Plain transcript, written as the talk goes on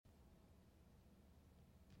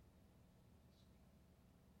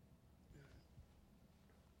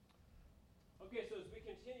Okay, so as we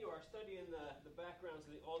continue our study in the backgrounds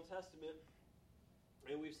of the Old Testament,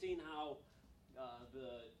 and we've seen how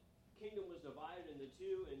the kingdom was divided into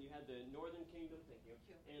two, and you had the northern kingdom, thank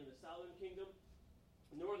you, and the southern kingdom.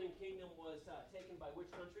 The northern kingdom was taken by which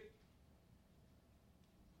country?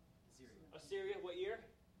 Assyria. What year?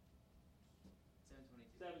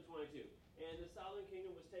 722. And the southern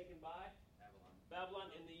kingdom was taken by?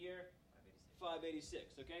 Babylon in the year?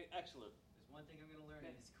 586. Okay, excellent. There's one thing I'm going to learn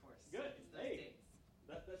in this course. Good. It's those dates.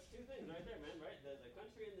 That's two things right there, man, right? The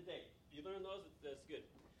country and the date. You learn those, that's good.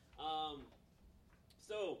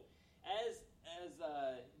 So, as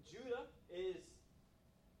Judah is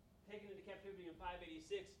taken into captivity in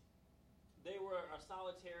 586, they were a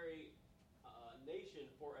solitary nation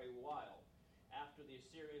for a while. After the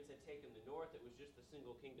Assyrians had taken the north, it was just a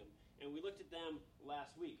single kingdom. And we looked at them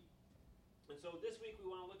last week. And so this week we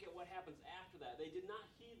want to look at what happens after that. They did not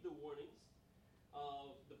heed the warnings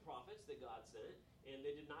of the prophets that God sent, and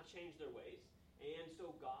they did not change their ways. And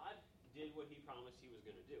so God did what he promised he was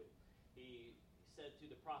going to do. He said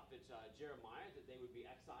through the prophet Jeremiah that they would be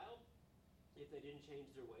exiled if they didn't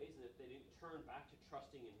change their ways and if they didn't turn back to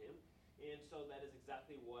trusting in him. And so that is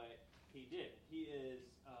exactly what he did. He is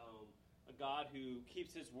a God who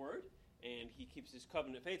keeps his word, and he keeps his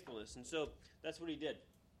covenant faithfulness. And so that's what he did.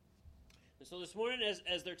 And so this morning,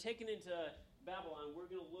 as they're taken into Babylon,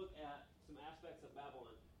 we're going to look at some aspects of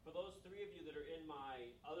Babylon. For those three of you that are in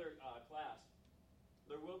my other class,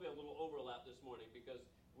 there will be a little overlap this morning because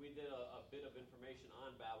we did a bit of information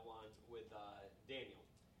on Babylon with Daniel.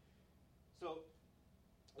 So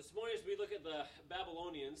this morning, as we look at the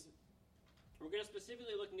Babylonians, we're going to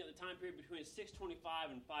specifically looking at the time period between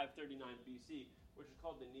 625 and 539 BC, which is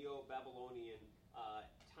called the Neo-Babylonian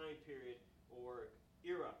time period or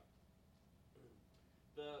era.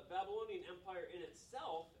 The Babylonian Empire in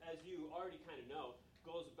itself, as you already kind of know,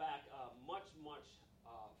 goes back much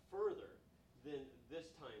further than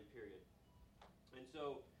this time period. And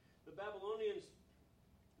so the Babylonians,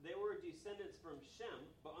 they were descendants from Shem,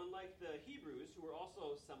 but unlike the Hebrews, who were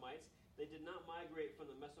also Semites, they did not migrate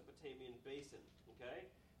from the Mesopotamian basin. Okay?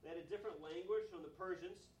 They had a different language from the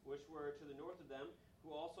Persians, which were to the north of them,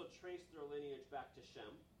 who also traced their lineage back to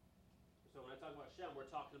Shem. So when I talk about Shem,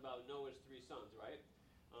 we're talking about Noah's three sons, right?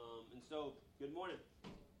 And so, good morning.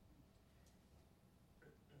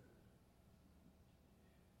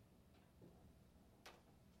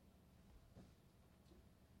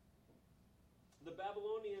 The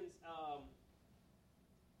Babylonians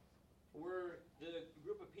were the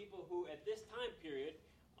group of people who, at this time period,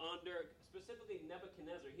 under specifically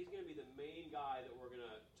Nebuchadnezzar, he's going to be the main guy that we're going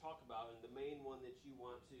to talk about, and the main one that you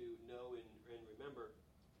want to know and remember,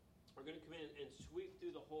 are going to come in and sweep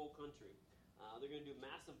through the whole country. They're going to do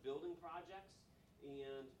massive building projects,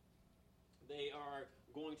 and they are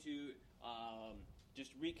going to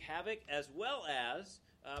just wreak havoc as well as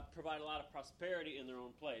provide a lot of prosperity in their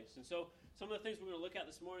own place. And so some of the things we're going to look at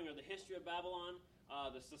this morning are the history of Babylon,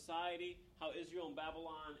 the society, how Israel and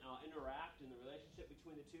Babylon interact in the relationship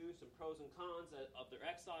between the two, some pros and cons of their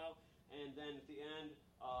exile, and then at the end,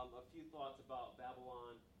 a few thoughts about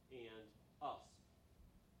Babylon and us.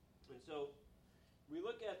 And so we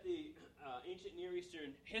look at the ancient Near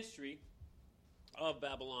Eastern history of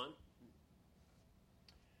Babylon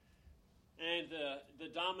and the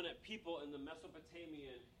dominant people in the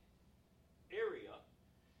Mesopotamian area.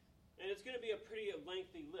 And it's going to be a pretty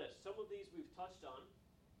lengthy list. Some of these we've touched on,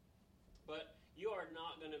 but you are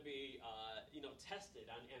not going to be tested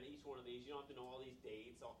on each one of these. You don't have to know all these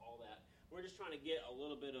dates, all that. We're just trying to get a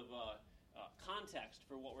little bit of context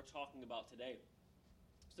for what we're talking about today.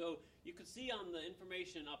 So you can see on the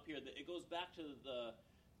information up here that it goes back to the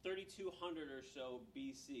 3200 or so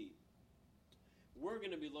BC. We're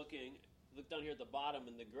going to be looking, look down here at the bottom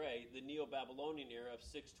in the gray, the Neo-Babylonian era of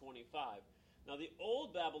 625. Now the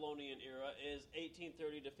old Babylonian era is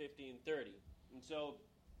 1830 to 1530. And so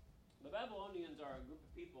the Babylonians are a group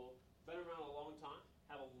of people, been around a long time,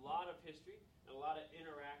 have a lot of history, and a lot of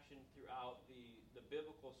interaction throughout the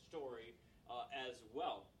biblical story as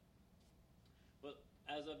well. But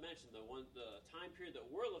as I mentioned, the time period that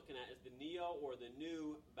we're looking at is the Neo or the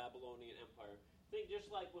New Babylonian Empire. Think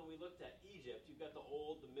just like when we looked at Egypt, you've got the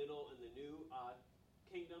old, the middle, and the new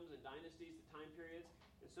kingdoms and dynasties, the time periods.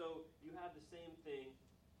 And so you have the same thing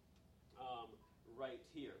right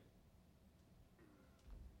here.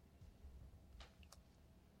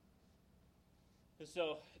 And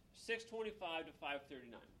so 625 to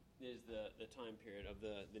 539 is the time period of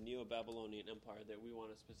the Neo-Babylonian Empire that we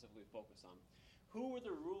want to specifically focus on. Who were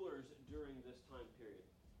the rulers during this time period?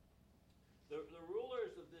 The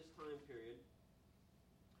rulers of this time period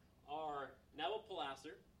are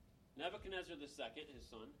Nabopolassar, Nebuchadnezzar II, his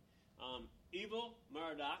son, Evil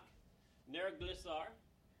Merodach, Neriglissar,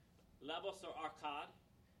 Labosar Arkad,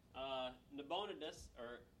 Nabonidus,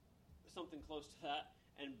 or something close to that,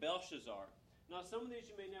 and Belshazzar. Now, some of these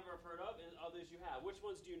you may never have heard of, and others you have. Which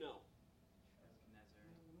ones do you know? Nebuchadnezzar,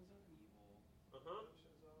 evil.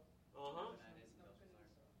 Uh-huh. That is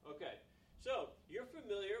Belshazzar. Okay. So, you're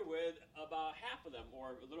familiar with about half of them,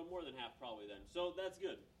 or a little more than half probably then. So, that's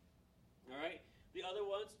good. All right? The other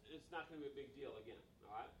ones, it's not going to be a big deal again.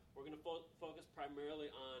 All right? We're going to focus primarily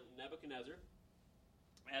on Nebuchadnezzar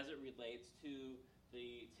as it relates to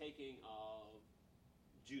the taking of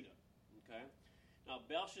Judah. Okay? Now,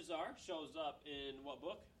 Belshazzar shows up in what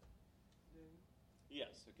book?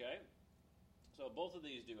 Yes, okay? So both of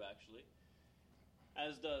these do, actually,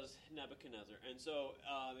 as does Nebuchadnezzar. And so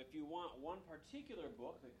if you want one particular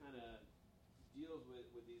book that kind of deals with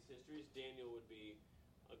these histories, Daniel would be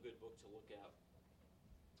a good book to look at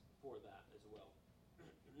for that as well.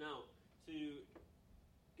 Now, to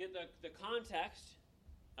get the context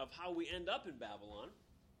of how we end up in Babylon,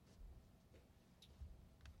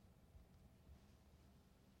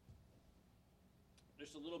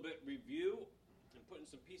 just a little bit review and putting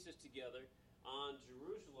some pieces together on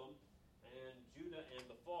Jerusalem and Judah and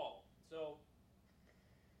the fall. So,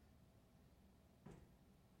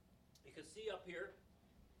 you can see up here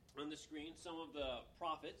on the screen some of the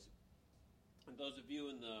prophets. And those of you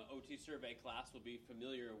in the OT survey class will be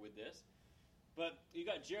familiar with this. But you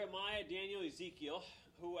got Jeremiah, Daniel, Ezekiel,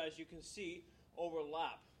 who, as you can see,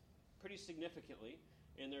 overlap pretty significantly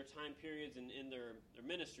in their time periods and in their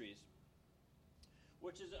ministries.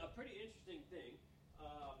 Which is a pretty interesting thing,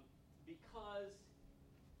 because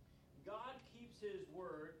God keeps His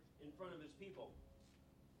word in front of His people.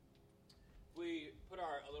 If we put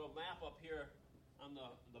a little map up here on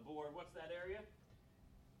the board, what's that area?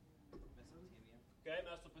 Mesopotamia. Okay,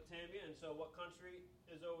 Mesopotamia. And so what country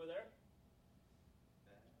is over there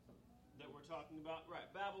that we're talking about? Right,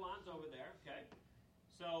 Babylon's over there, okay.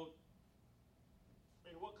 So,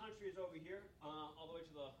 and what country is over here, all the way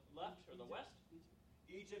to the left or the west?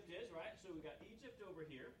 Egypt is, right? So we got Egypt over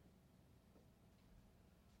here.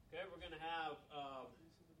 Okay, we're going to have,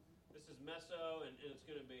 this is Meso, and it's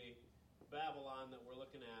going to be Babylon that we're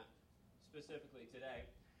looking at specifically today.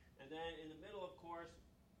 And then in the middle, of course,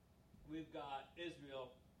 we've got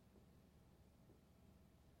Israel,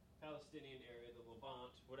 Palestinian area, the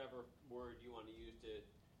Levant, whatever word you want to use to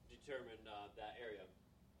determine that area.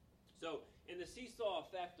 So, in the seesaw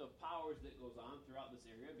effect of powers that goes on throughout this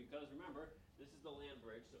area, because remember, this is the land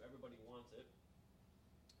bridge, so everybody wants it.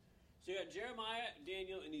 So you got Jeremiah,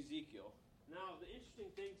 Daniel, and Ezekiel. Now, the interesting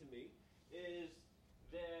thing to me is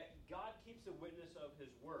that God keeps a witness of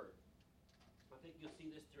His word. I think you'll see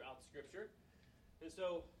this throughout Scripture. And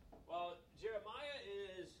so, while Jeremiah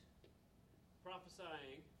is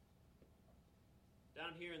prophesying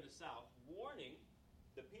down here in the south, warning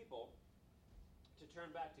the people to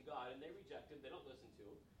turn back to God, and they reject Him, they don't listen to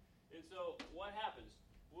Him. And so, what happens?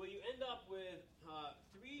 Well, you end up with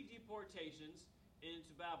 3 deportations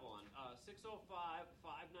into Babylon, 605,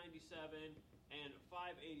 597, and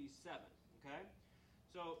 587, okay?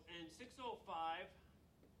 So, in 605,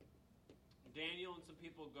 Daniel and some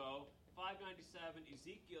people go, 597,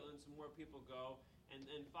 Ezekiel and some more people go, and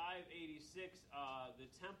then 586, the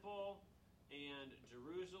temple and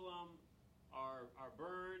Jerusalem are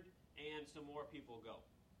burned, and some more people go.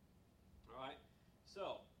 All right?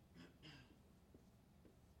 So,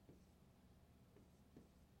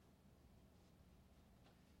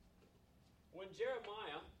 when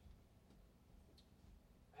Jeremiah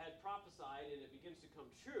had prophesied and it begins to come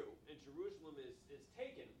true, and Jerusalem is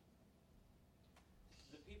taken,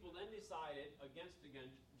 the people then decided, against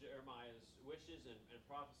Jeremiah's wishes and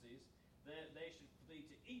prophecies, that they should flee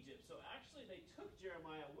to Egypt. So actually they took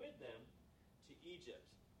Jeremiah with them to Egypt.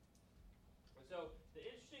 And so the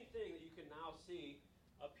interesting thing that you can now see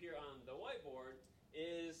up here on the whiteboard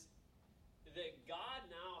is that God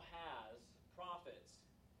now has prophets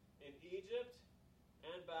in Egypt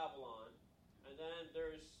and Babylon, and then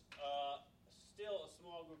there's still a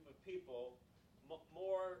small group of people,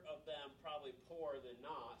 more of them probably poor than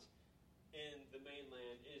not, in the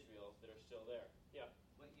mainland Israel that are still there. Yeah?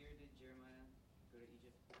 What year did Jeremiah go to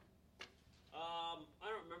Egypt? I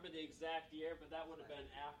don't remember the exact year, but that would have been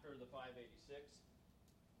after the 586.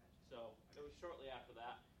 So it was shortly after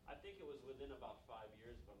that. I think it was within about 5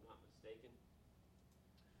 years, if I'm not mistaken.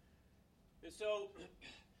 And so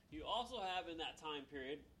you also have in that time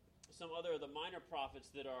period some other of the minor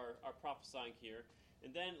prophets that are prophesying here. And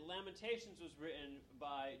then Lamentations was written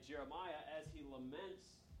by Jeremiah as he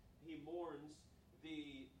mourns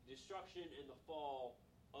the destruction and the fall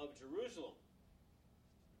of Jerusalem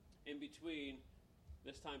in between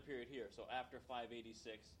this time period here, so after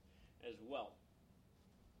 586 as well.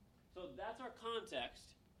 So that's our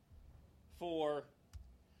context for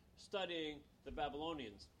studying the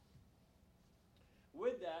Babylonians.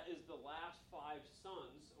 With that is the last 5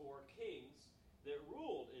 sons or kings that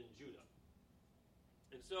ruled in Judah.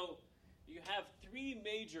 And so you have 3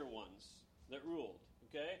 major ones that ruled,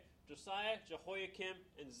 okay? Josiah, Jehoiakim,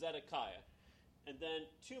 and Zedekiah. And then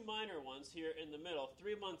 2 minor ones here in the middle.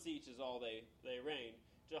 3 months each is all they reigned.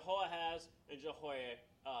 Jehoahaz and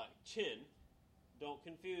Jehoiachin. Don't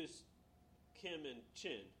confuse Kim and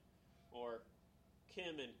Chin, or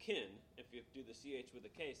Kim and Kin, if you do the CH with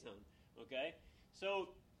a K sound, okay?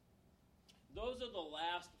 So those are the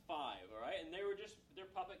last 5, all right? And they're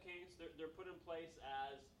puppet kings. They're put in place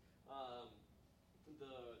as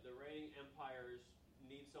the reigning empires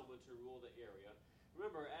need someone to rule the area.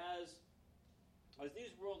 Remember, as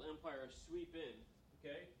these world empires sweep in,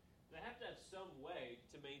 okay, they have to have some way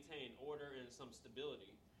to maintain order and some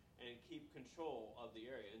stability and keep control of the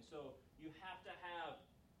area. And so you have to have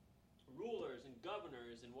rulers and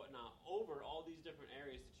governors and whatnot over all these different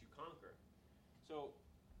areas that you conquer. So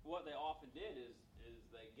what they often did is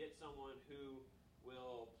they get someone who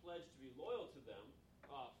will pledge to be loyal to them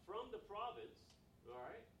from the province, all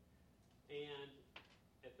right? And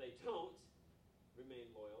if they don't remain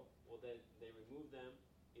loyal, well, then they remove them,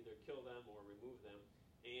 either kill them or remove them,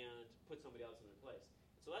 and put somebody else in their place.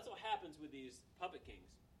 So that's what happens with these puppet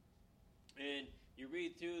kings. And you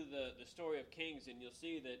read through the story of kings, and you'll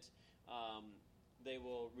see that they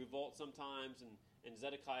will revolt sometimes, and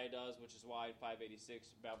Zedekiah does, which is why in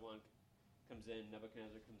 586 Babylon comes in,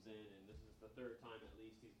 Nebuchadnezzar comes in, and this is the 3rd time at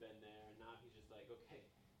least he's been there, and now he's just like, okay,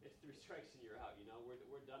 it's 3 strikes and you're out,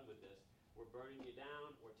 we're done with this. We're burning you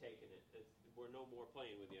down, we're taking it. We're no more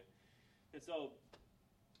playing with you. And so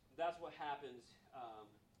that's what happens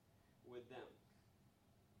with them.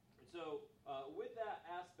 And so with that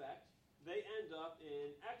aspect, they end up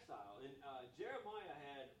in exile. And Jeremiah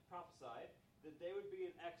had prophesied that they would be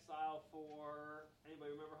in exile for,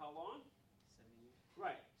 anybody remember how long? 70 years.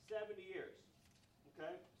 Right, 70 years.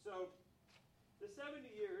 Okay, so the 70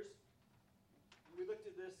 years, we looked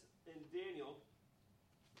at this in Daniel,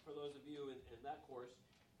 for those of you in that course,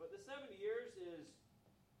 but the 70 years is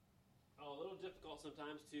a little difficult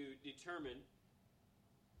sometimes to determine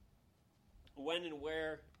when and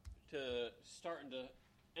where to start and to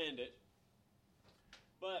end it.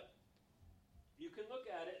 But you can look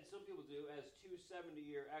at it, and some people do, as 2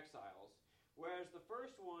 70-year exiles, whereas the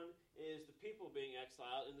first one is the people being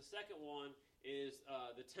exiled, and the second one is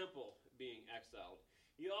the temple being exiled.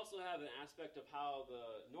 You also have an aspect of how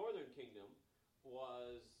the northern kingdom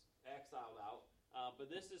was exiled out, but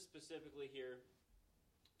this is specifically here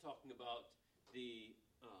talking about the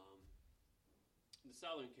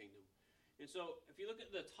southern kingdom. And so if you look at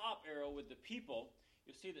the top arrow with the people,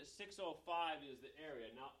 you'll see that 605 is the area.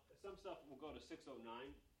 Now, some stuff will go to 609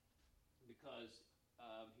 because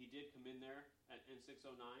he did come in there in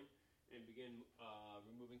 609 and begin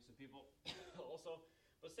removing some people also.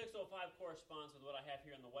 But 605 corresponds with what I have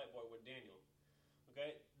here on the whiteboard with Daniel.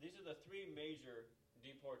 Okay, these are the 3 major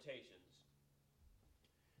deportations.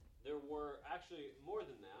 There were actually more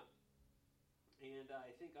than that, and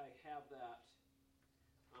I think I have that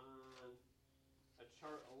on a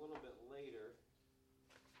chart a little bit later.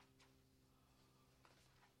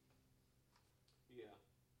 Yeah.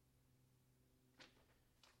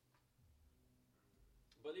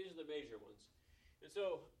 But these are the major ones. And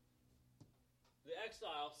so, the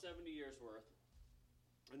exile, 70 years worth,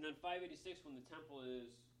 and then 586 when the temple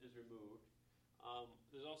is removed.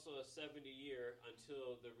 There's also a 70-year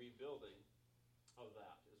until the rebuilding of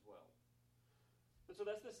that as well. And so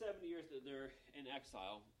that's the 70 years that they're in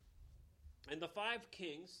exile. And the 5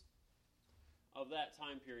 kings of that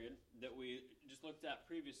time period that we just looked at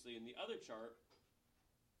previously in the other chart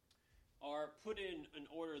are put in an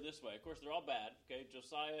order this way. Of course, they're all bad. Okay,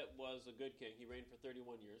 Josiah was a good king. He reigned for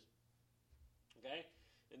 31 years. Okay,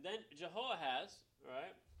 and then Jehoahaz, all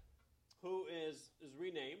right, who is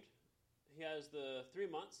renamed. He has the 3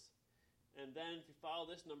 months. And then if you follow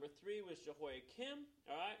this, number 3 was Jehoiakim,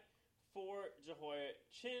 all right, 4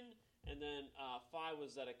 Jehoiachin, and then 5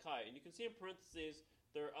 was Zedekiah. And you can see in parentheses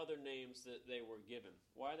there are other names that they were given.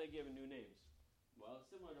 Why are they given new names? Well, it's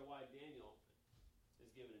similar to why Daniel is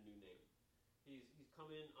given a new name. He's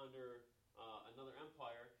come in under another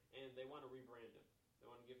empire, and they want to rebrand him. They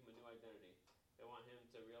want to give him a new identity. They want him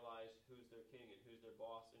to realize who's their king and who's their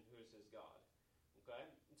boss and who's his God. Okay?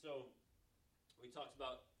 And so we talked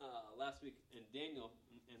about last week in Daniel,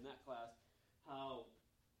 in that class, how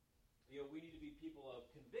we need to be people of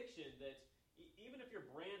conviction that even if you're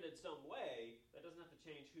branded some way, that doesn't have to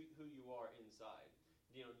change who you are inside.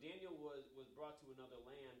 Daniel was brought to another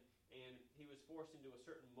land, and he was forced into a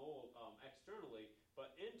certain mold externally,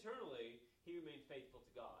 but internally, he remained faithful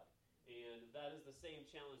to God. And that is the same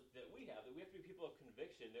challenge that we have, that we have to be people of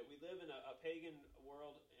conviction, that we live in a pagan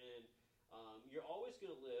world, and you're always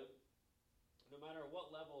going to live, no matter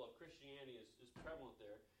what level of Christianity is prevalent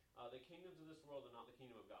there, the kingdoms of this world are not the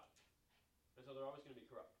kingdom of God. And so they're always going to be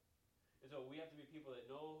corrupt. And so we have to be people that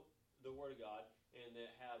know the Word of God and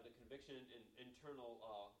that have the conviction and internal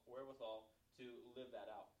wherewithal to live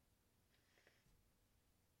that out.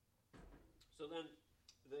 So then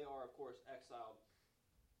they are, of course, exiled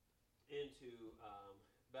into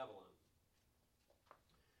Babylon.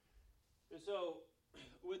 And so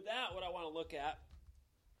with that, what I want to look at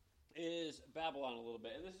is Babylon a little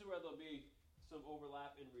bit. And this is where there'll be some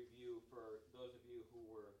overlap in review for those of you who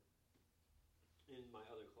were in my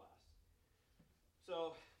other class.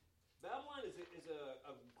 So Babylon is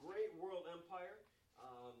a great world empire.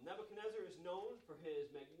 Nebuchadnezzar is known for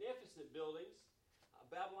his magnificent buildings.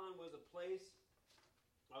 Babylon was a place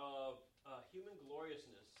of human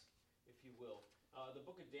gloriousness, if you will. The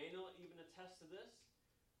book of Daniel even attests to this.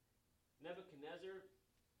 Nebuchadnezzar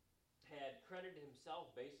had credited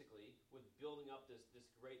himself, basically, with building up this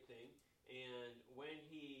great thing. And when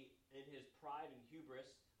he, in his pride and hubris,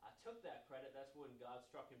 took that credit, that's when God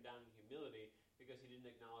struck him down in humility, because he didn't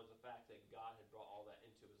acknowledge the fact that God had brought all that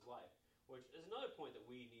into his life. Which is another point that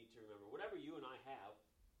we need to remember. Whatever you and I have,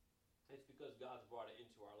 it's because God's brought it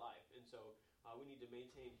into our life. And so we need to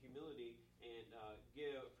maintain humility and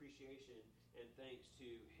give appreciation and thanks to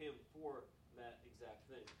him for that exact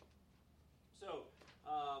thing. So,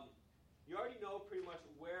 you already know pretty much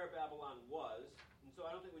where Babylon was, and so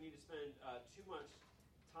I don't think we need to spend too much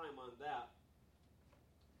time on that,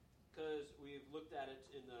 because we've looked at it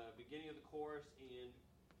in the beginning of the course and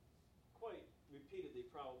quite repeatedly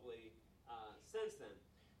probably since then.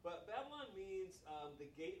 But Babylon means the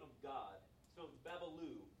gate of God. So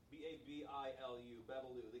Babalu, B-A-B-I-L-U,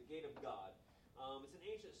 Babalu, the gate of God. It's an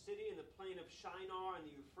ancient city in the plain of Shinar on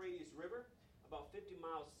the Euphrates River, about 50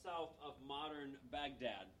 miles south of modern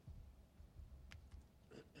Baghdad.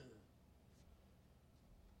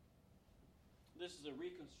 This is a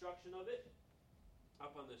reconstruction of it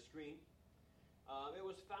up on the screen. It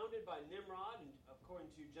was founded by Nimrod, according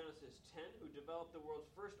to Genesis 10, who developed the world's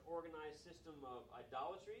first organized system of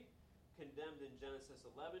idolatry, condemned in Genesis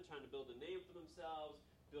 11, trying to build a name for themselves,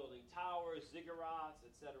 building towers, ziggurats,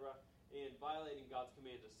 etc., and violating God's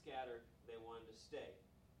command to scatter. They wanted to stay.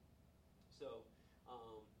 So,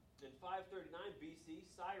 in 539 BC,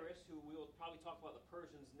 Cyrus, who we will probably talk about the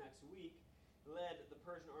Persians next week, led the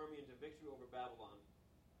Persian army into victory over Babylon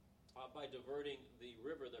by diverting the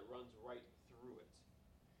river that runs right through it.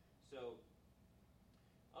 So,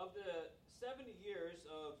 of the 70 years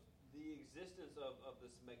of the existence of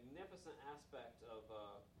this magnificent aspect of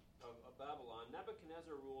Babylon,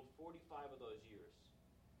 Nebuchadnezzar ruled 45 of those years.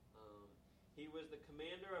 He was the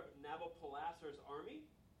commander of Nabopolassar's army,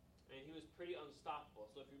 and he was pretty unstoppable.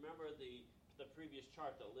 So if you remember the previous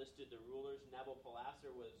chart that listed the rulers,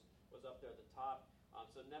 Nabopolassar was up there at the top.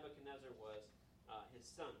 So Nebuchadnezzar was his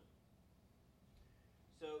son.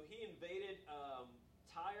 So he invaded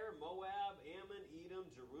Tyre, Moab, Ammon, Edom,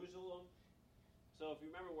 Jerusalem. So if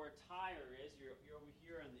you remember where Tyre is, you're over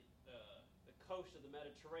here on the coast of the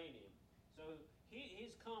Mediterranean. So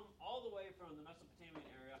he's come all the way from the Mesopotamian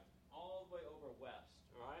area all the way over west,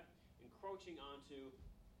 all right, encroaching onto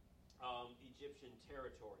Egyptian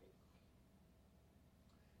territory.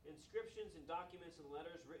 Inscriptions and documents and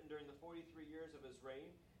letters written during the 43 years of his reign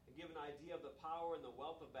give an idea of the power and the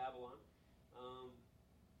wealth of Babylon.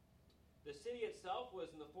 The city itself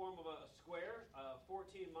was in the form of a square,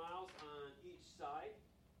 14 miles on each side.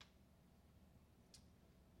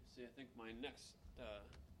 Let's see, I think my next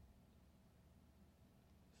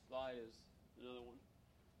slide is another one.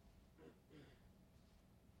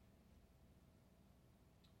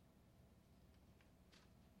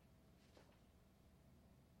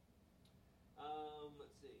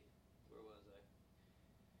 Let's see, where was I?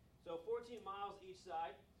 So 14 miles each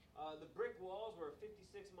side. The brick walls were 56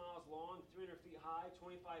 miles long, 300 feet high,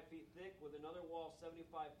 25 feet thick, with another wall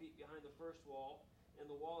 75 feet behind the first wall, and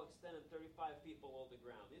the wall extended 35 feet below the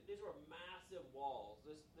ground. These were massive walls.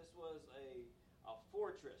 This was a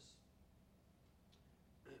fortress.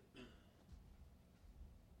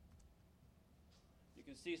 You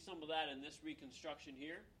can see some of that in this reconstruction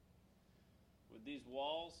here, with these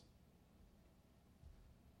walls.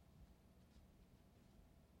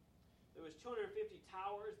 There was 250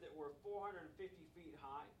 towers that were 450 feet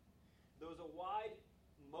high. There was a wide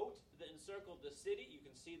moat that encircled the city. You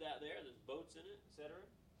can see that there. There's boats in it, etc.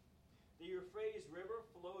 The Euphrates River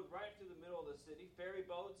flowed right through the middle of the city. Ferry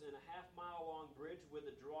boats and a half-mile-long bridge with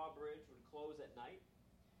a drawbridge would close at night.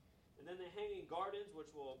 And then the Hanging Gardens,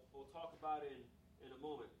 which we'll talk about in a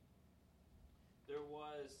moment. There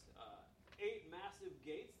was 8 massive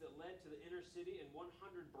gates that led to the inner city and 100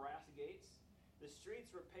 brass gates. The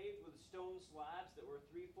streets were paved with stone slabs that were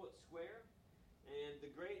 3 foot square. And the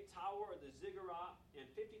great tower of the ziggurat and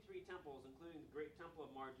 53 temples, including the great temple of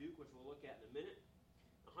Marduk, which we'll look at in a minute.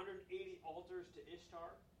 180 altars to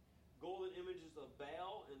Ishtar. Golden images of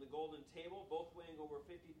Baal and the golden table, both weighing over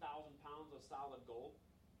 50,000 pounds of solid gold.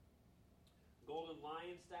 Golden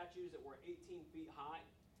lion statues that were 18 feet high.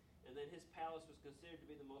 And then his palace was considered to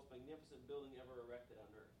be the most magnificent building ever erected on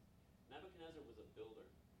earth. Nebuchadnezzar was a builder.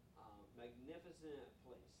 Magnificent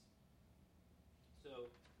place.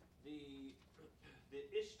 So the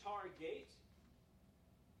Ishtar Gate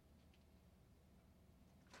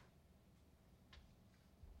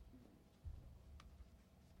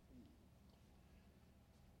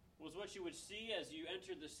was what you would see as you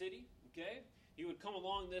entered the city. Okay, you would come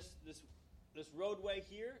along this roadway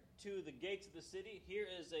here to the gates of the city. Here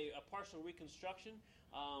is a partial reconstruction.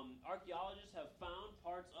 Archaeologists have found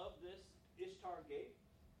parts of this Ishtar Gate.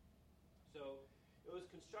 So it was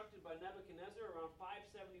constructed by Nebuchadnezzar around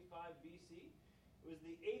 575 BC. It was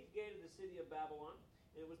the 8th gate of the city of Babylon,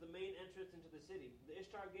 and it was the main entrance into the city. The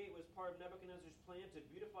Ishtar Gate was part of Nebuchadnezzar's plan to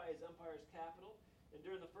beautify his empire's capital, and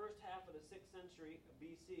during the first half of the 6th century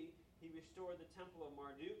BC, he restored the temple of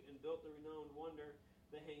Marduk and built the renowned wonder,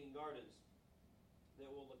 the Hanging Gardens, that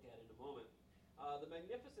we'll look at in a moment. The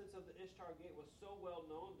magnificence of the Ishtar Gate was so well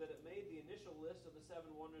known that it made the initial list of the 7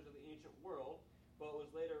 wonders of the ancient world, but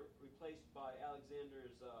was later replaced by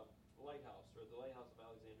Alexander's lighthouse, or the lighthouse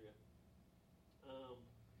of Alexandria.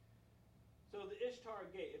 So the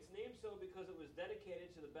Ishtar Gate, it's named so because it was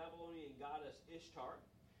dedicated to the Babylonian goddess Ishtar,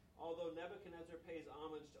 although Nebuchadnezzar pays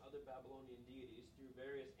homage to other Babylonian deities through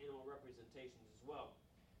various animal representations as well.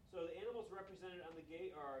 So the animals represented on the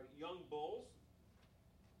gate are young bulls,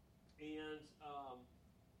 and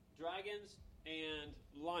dragons, and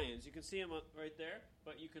lions. You can see them right there,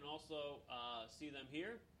 but you can also see them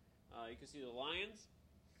here. You can see the lions.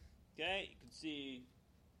 Okay, you can see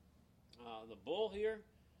the bull here.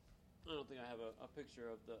 I don't think I have a picture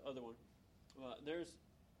of the other one. There's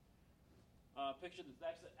a picture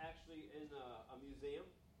that's actually in a museum.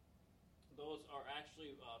 Those are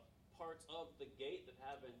actually parts of the gate that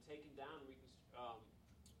have been taken down,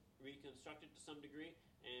 reconstructed to some degree,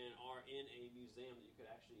 and are in a museum that you could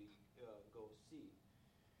actually go see.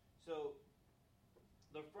 So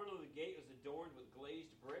the front of the gate is adorned with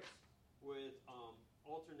glazed bricks with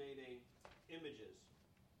alternating images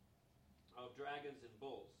of dragons and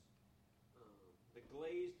bulls. The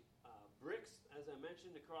glazed bricks, as I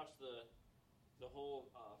mentioned, across the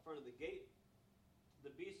whole front of the gate.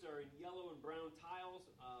 The beasts are in yellow and brown tiles,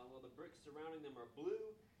 while the bricks surrounding them are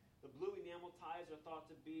blue. The blue enamel ties are thought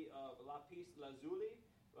to be of lapis lazuli,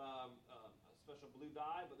 a special blue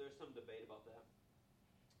dye, but there's some debate about that.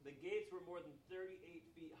 The gates were more than 38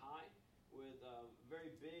 feet high, with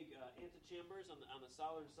very big antechambers on the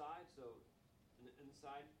southern side, so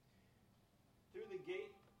inside. Through the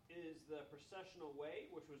gate is the processional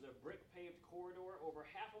way, which was a brick-paved corridor over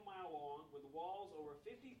half a mile long, with walls over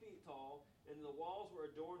 50 feet tall, and the walls were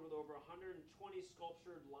adorned with over 120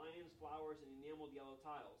 sculptured lions, flowers, and enameled yellow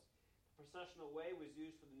tiles. The processional way was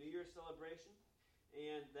used for the New Year's celebration,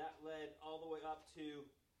 and that led all the way up to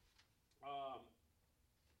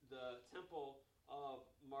the temple of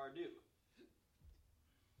Marduk.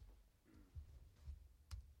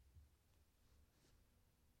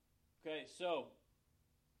 Okay, so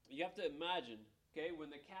you have to imagine, okay, when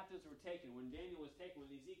the captives were taken, when Daniel was taken, when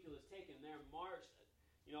Ezekiel was taken, they're marched,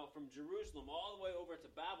 from Jerusalem all the way over to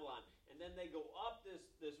Babylon, and then they go up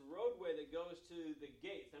this roadway that goes to the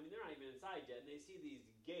gates. I mean, they're not even inside yet, and they see these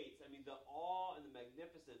gates. I mean, the awe and the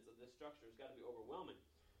magnificence of this structure has got to be overwhelming.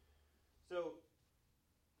 So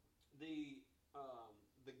the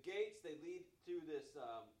gates, they lead through this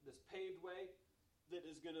paved way that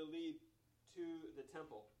is going to lead to the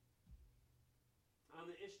temple. On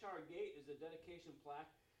the Ishtar Gate is a dedication plaque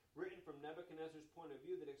written from Nebuchadnezzar's point of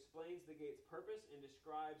view that explains the gate's purpose and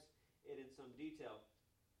describes it in some detail.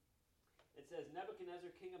 It says,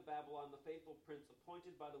 Nebuchadnezzar, king of Babylon, the faithful prince,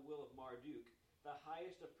 appointed by the will of Marduk, the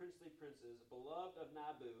highest of princely princes, beloved of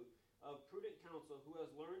Nabu, of prudent counsel, who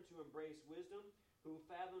has learned to embrace wisdom, who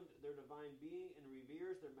fathomed their divine being and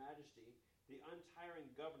reveres their majesty, the untiring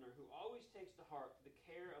governor, who always takes to heart the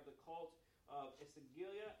care of the cult of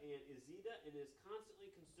Esigilia and Izida, and is constantly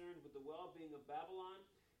concerned with the well-being of Babylon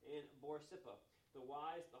and Borsippa, the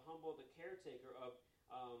wise, the humble, the caretaker of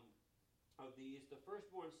these, the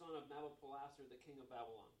firstborn son of Nabopolassar, the king of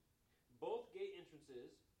Babylon. Both gate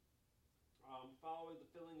entrances, following the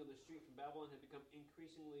filling of the street from Babylon, had become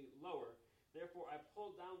increasingly lower. Therefore I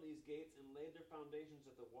pulled down these gates and laid their foundations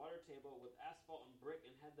at the water table with asphalt and brick,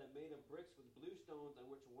 and had them made of bricks with blue stones on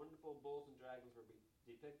which wonderful bulls and dragons were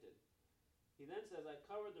depicted. He then says, I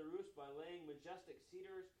covered the roofs by laying majestic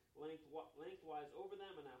cedars lengthwise over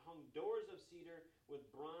them, and I hung doors of cedar with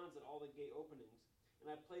bronze at all the gate openings. And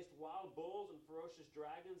I placed wild bulls and ferocious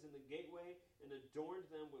dragons in the gateway, and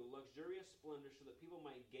adorned them with luxurious splendor, so that people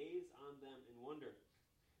might gaze on them in wonder.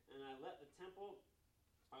 And I let the temple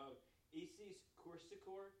of Isis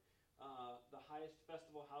Kursikor, the highest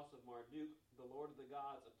festival house of Marduk, the Lord of the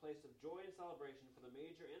gods, a place of joy and celebration for the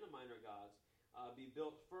major and the minor gods, be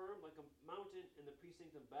built firm like a mountain in the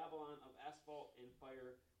precinct of Babylon of asphalt and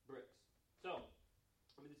fire bricks. So,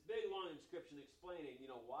 this big long inscription explaining,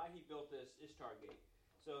 why he built this Ishtar Gate.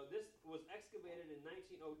 So this was excavated in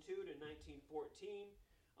 1902 to 1914,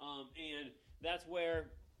 and that's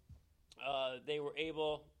where they were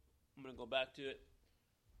able. I'm going to go back to it.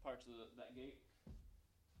 Parts of that gate.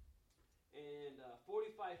 And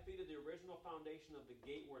 45 feet of the original foundation of the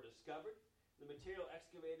gate were discovered. The material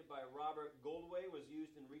excavated by Robert Goldway was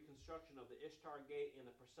used in reconstruction of the Ishtar Gate and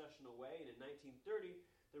the Processional Way. And in 1930,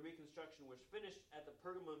 the reconstruction was finished at the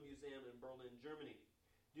Pergamon Museum in Berlin, Germany.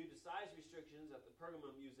 Due to size restrictions at the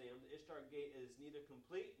Pergamon Museum, the Ishtar Gate is neither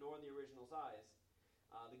complete nor the original size.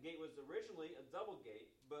 The gate was originally a double gate,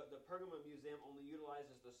 but the Pergamon Museum only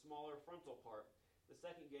utilizes the smaller frontal part. The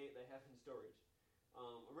second gate they have in storage.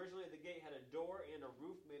 Originally, the gate had a door and a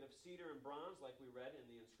roof made of cedar and bronze, like we read in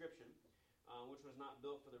the inscription, which was not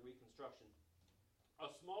built for the reconstruction. A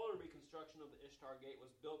smaller reconstruction of the Ishtar Gate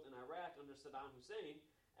was built in Iraq under Saddam Hussein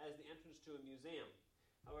as the entrance to a museum.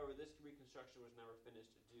 However, this reconstruction was never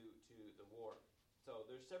finished due to the war. So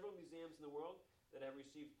there's several museums in the world that have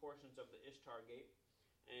received portions of the Ishtar Gate,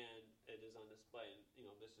 and it is on display,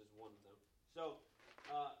 and this is one of them. So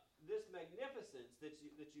this magnificence that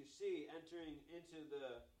you see entering into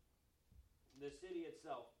the city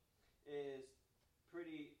itself is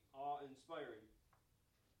pretty awe-inspiring.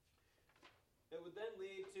 It would then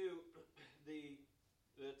lead to the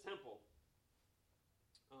temple.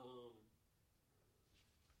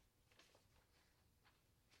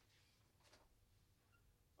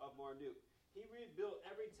 Of Marduk. He rebuilt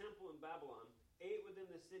every temple in Babylon, 8 within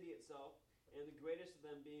the city itself, and the greatest of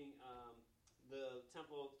them being the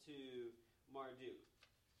temple to Marduk,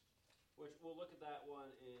 which we'll look at that one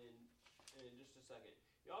in just a second.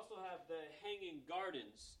 You also have the Hanging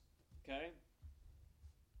Gardens, okay?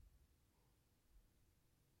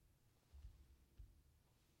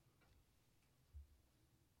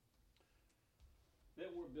 That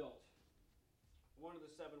were built. One of the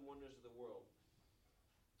 7 wonders of the world.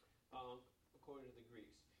 According to the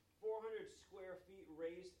Greeks. 400 square feet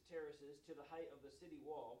raised terraces to the height of the city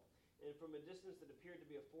wall, and from a distance that appeared to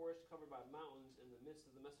be a forest covered by mountains in the midst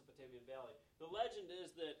of the Mesopotamian valley. The legend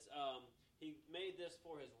is that he made this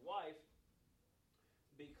for his wife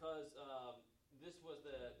because this was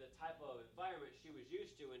the type of environment she was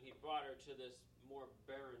used to, and he brought her to this more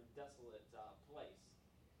barren, desolate place.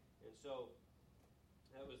 And so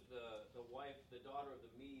that was the wife, the daughter of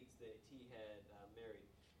the Medes that he had married.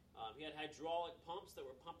 He had hydraulic pumps that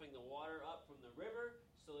were pumping the water up from the river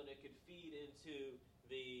so that it could feed into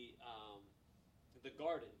the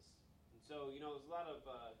gardens. And so, there's a lot of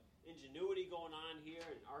ingenuity going on here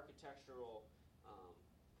and architectural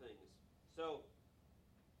things. So,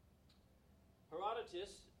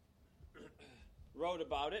 Herodotus wrote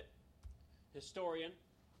about it, historian.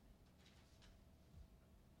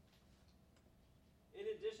 In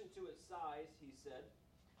addition to its size, he said,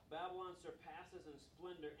 Babylon surpasses in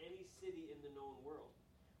splendor any city in the known world.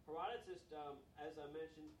 Herodotus, as I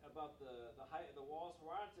mentioned about the height of the walls,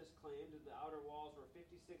 Herodotus claimed that the outer walls were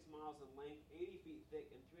 56 miles in length, 80 feet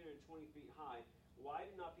thick, and 320 feet high,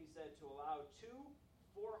 wide enough, he said, to allow 2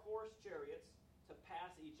 4-horse chariots to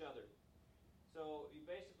pass each other. So you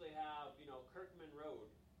basically have, Kirkman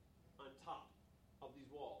Road on top of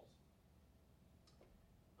these walls.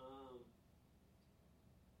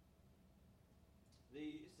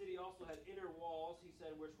 The city also had inner walls, he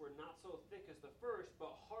said, which were not so thick as the first,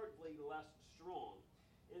 but hardly less strong.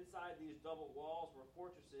 Inside these double walls were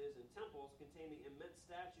fortresses and temples containing immense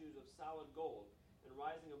statues of solid gold. And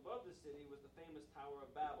rising above the city was the famous Tower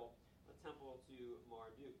of Babel, a temple to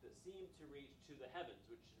Marduk that seemed to reach to the heavens,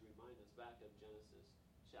 which should remind us back of Genesis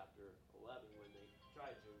chapter 11 when they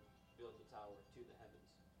tried to built a tower to the heavens.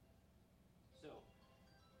 So,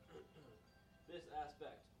 this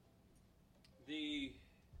aspect. The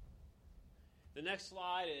next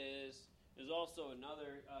slide is also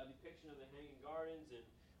another depiction of the Hanging Gardens,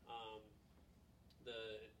 and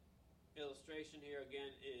the illustration here again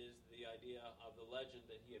is the idea of the legend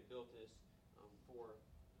that he had built this for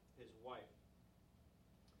his wife.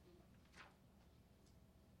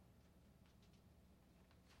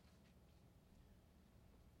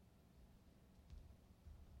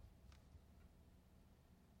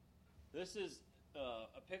 This is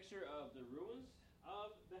a picture of the ruins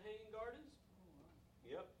of the Hanging Gardens.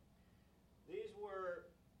 Yep. These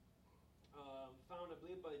were found, I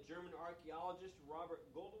believe, by the German archaeologist Robert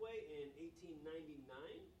Goldway in 1899.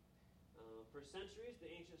 For centuries,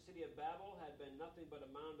 the ancient city of Babel had been nothing but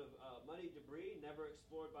a mound of muddy debris, never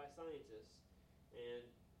explored by scientists. And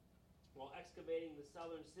while excavating the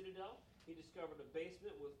southern citadel, he discovered a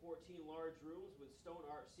basement with 14 large rooms with stone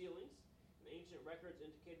art ceilings. And ancient records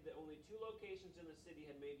indicated that only 2 locations in the city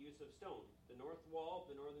had made use of stone: the north wall of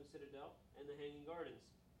the northern citadel and the Hanging Gardens.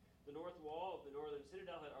 The north wall of the northern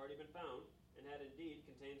citadel had already been found and had indeed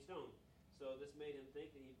contained stone. So this made him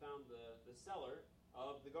think that he found the cellar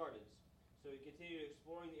of the gardens. So he continued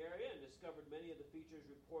exploring the area and discovered many of the features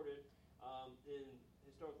reported in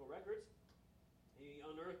historical records. He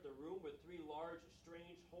unearthed a room with 3 large,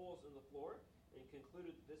 strange holes in the floor and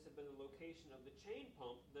concluded that this had been the location of the chain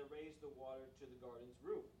pump that raised the water to the garden's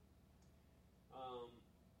roof.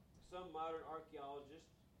 Some modern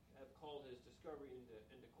archaeologists have called his discovery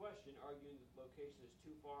into question, arguing that the location is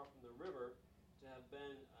too far from the river to have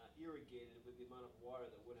been irrigated with the amount of water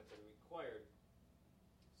that would have been required.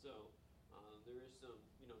 So there is some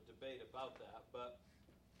debate about that, but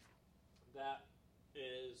that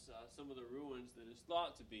is some of the ruins that is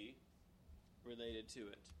thought to be related to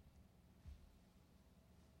it.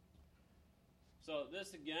 So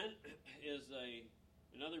this again is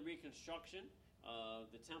another reconstruction of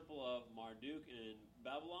the temple of Marduk in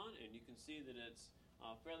Babylon, and you can see that it's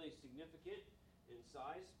fairly significant in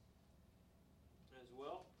size as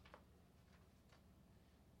well.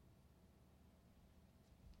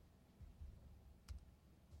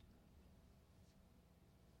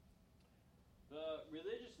 The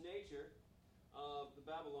religious nature of the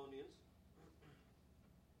Babylonians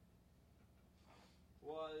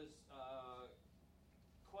was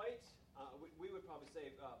quite, we would probably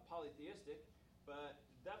say polytheistic, but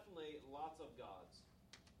definitely lots of gods.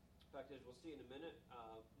 In fact, as we'll see in a minute,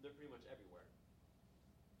 they're pretty much everywhere.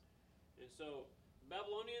 And so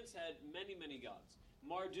Babylonians had many, many gods.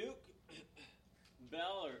 Marduk,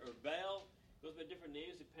 Bel or Baal, those by different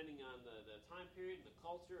names depending on the time period, the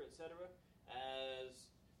culture, etc.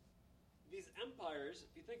 As these empires,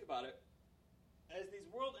 if you think about it, as these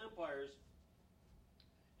world empires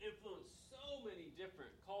influence so many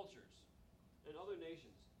different cultures and other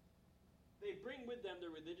nations, they bring with them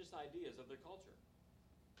their religious ideas of their culture.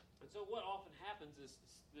 And so what often happens is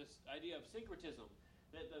this idea of syncretism,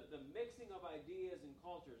 the mixing of ideas and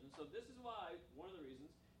cultures. And so this is why, one of the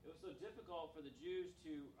reasons, it was so difficult for the Jews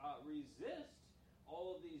to resist all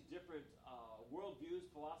of these different worldviews,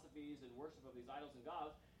 philosophies, and worship of these idols and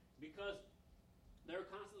gods, because they're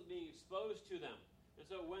constantly being exposed to them. And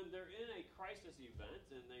so when they're in a crisis event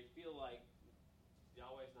and they feel like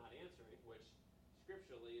Yahweh's not answering, which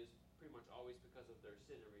scripturally is pretty much always because of their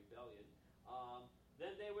sin and rebellion,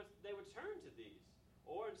 then they would turn to these.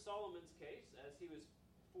 Or in Solomon's case, as he was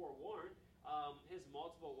forewarned, his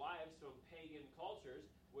multiple wives from pagan cultures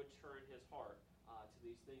would turn his heart to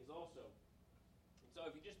these things also. And so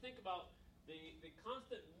if you just think about the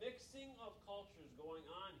constant mixing of cultures going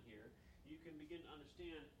on here, you can begin to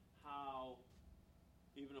understand how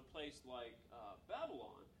even a place like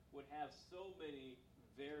Babylon would have so many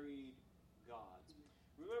varied gods.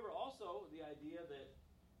 Remember also the idea that,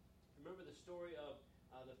 remember the story of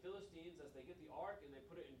the Philistines as they get the ark and they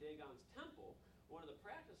put it in Dagon's temple. One of the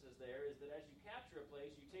practices there is that as you capture a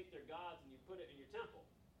place, you take their gods and you put it in your temple.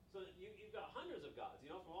 So that you've got hundreds of gods,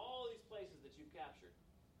 from all these places that you've captured.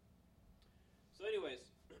 So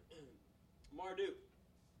anyways, Marduk,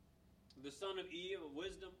 the son of Eve of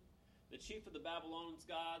wisdom, the chief of the Babylonians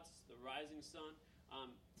gods, the rising sun,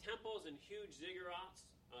 temples and huge ziggurats,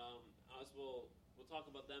 as we'll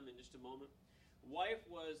talk about them in just a moment. Wife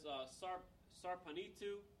was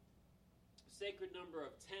Sarpanitu. Sacred number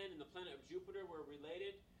of 10 and the planet of Jupiter were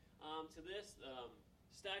related to this.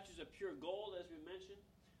 Statues of pure gold, as we mentioned,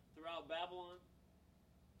 throughout Babylon.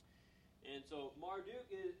 And so Marduk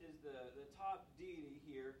is the top deity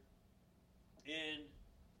here in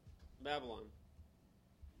Babylon.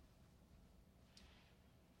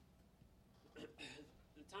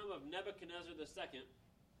 The time kingdom of Nebuchadnezzar II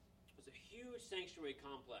was a huge sanctuary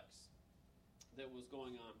complex that was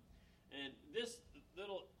going on. And this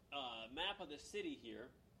little map of the city here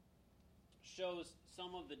shows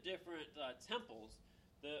some of the different temples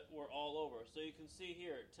that were all over. So you can see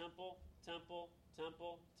here, temple, temple,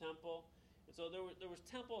 temple, temple. And so there was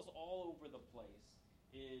temples all over the place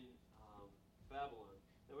in Babylon.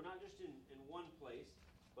 They were not just in one place,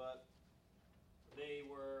 but they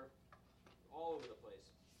were all over the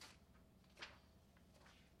place.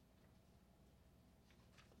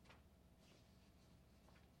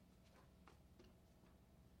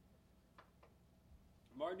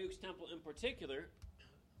 Marduk's temple in particular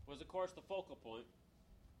was, of course, the focal point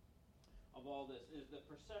of all this. Is the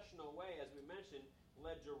processional way, as we mentioned,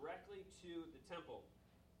 led directly to the temple.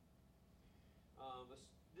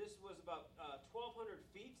 This was about 1,200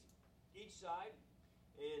 feet each side,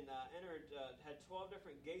 and had 12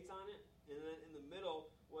 different gates on it. And then in the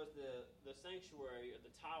middle was the sanctuary, or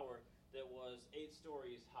the tower, that was 8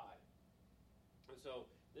 stories high. And so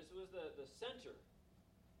this was the center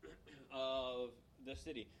of the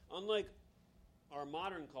city. Unlike our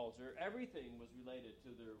modern culture, everything was related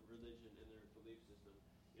to their religion and their belief system.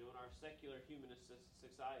 In our secular humanist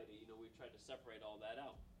society, we've tried to separate all that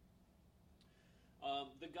out.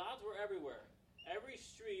 The gods were everywhere. Every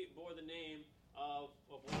street bore the name of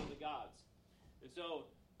one of the gods. And so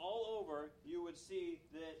all over you would see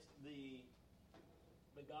that the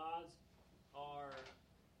gods are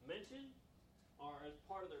mentioned, are as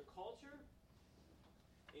part of their culture,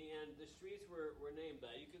 and the streets were named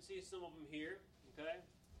that. You can see some of them here, okay?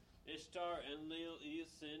 Ishtar, Enlil,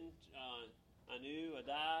 Sin, Anu,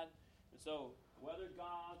 Adad. And so weather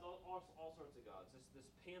gods, all sorts of gods. This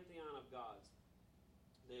pantheon of gods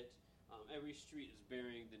that every street is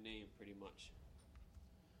bearing the name pretty much.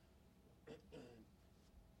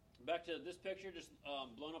 Back to this picture, just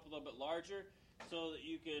blown up a little bit larger so that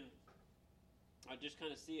you can just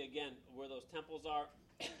kind of see again where those temples are.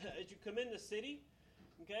 As you come in the city,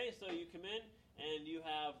 okay, so you come in and you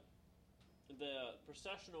have the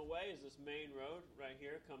processional way is this main road right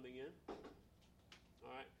here coming in.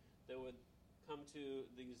 All right, that would come to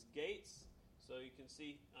these gates. So you can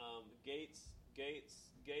see gates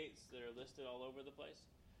that are listed all over the place.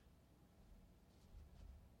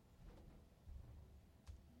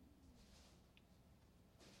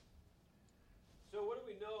 So what do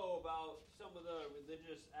we know about some of the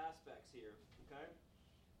religious aspects here? Okay.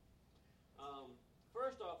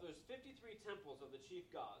 First off, there's 53 temples of the chief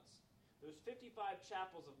gods. There's 55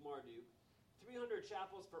 chapels of Marduk, 300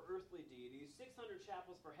 chapels for earthly deities, 600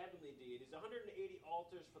 chapels for heavenly deities, 180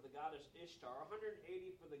 altars for the goddess Ishtar, 180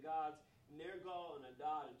 for the gods Nergal and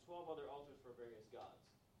Adad, and 12 other altars for various gods.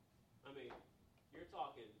 I mean, you're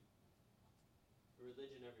talking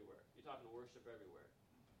religion everywhere. You're talking worship everywhere.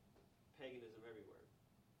 Paganism everywhere.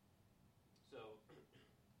 So,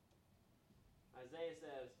 Isaiah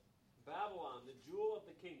says, Babylon, the jewel of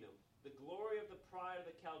the kingdom, the glory of the pride of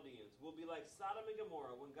the Chaldeans, will be like Sodom and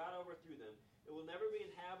Gomorrah when God overthrew them. It will never be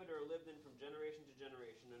inhabited or lived in from generation to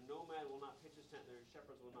generation, and no man will not pitch his tent there, and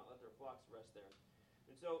shepherds will not let their flocks rest there.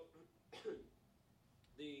 And so,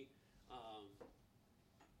 the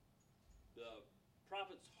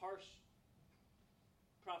prophet's harsh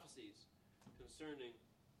prophecies concerning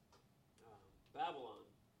Babylon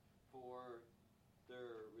for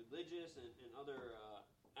their religious and other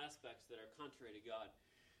aspects that are contrary to God.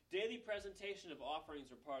 Daily presentation of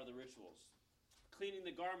offerings are part of the rituals. Cleaning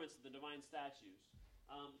the garments of the divine statues.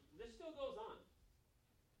 This still goes on.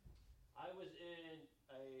 I was in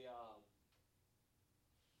a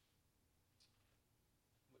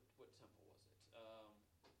what temple was it?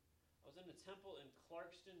 I was in a temple in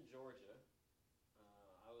Clarkston, Georgia.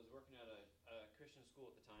 I was working at a Christian school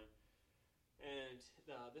at the time. And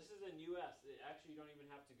this is in U.S. Actually, you don't even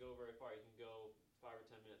have to go very far. You can go 5 or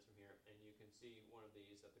 10 minutes from here, and you can see one of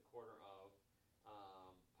these at the corner of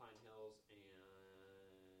Pine Hills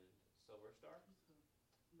and Silver Star.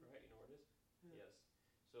 Right? You know where it is? Yeah. Yes.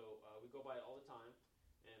 So we go by it all the time,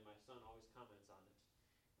 and my son always comments on it.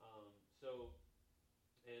 So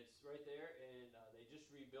it's right there, and they just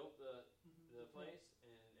rebuilt the place,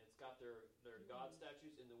 and it's got their God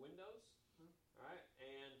statues in the windows. All right,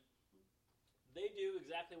 and they do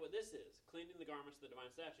exactly what this is, cleaning the garments of the divine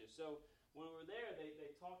statues. So when we were there,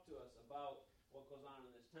 they talked to us about what goes on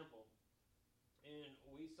in this temple. And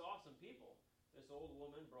we saw some people. This old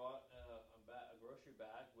woman brought a grocery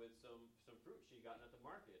bag with some fruit she had gotten at the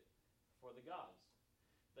market for the gods.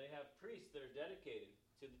 They have priests that are dedicated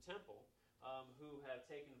to the temple who have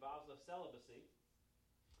taken vows of celibacy.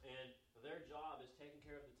 And their job is taking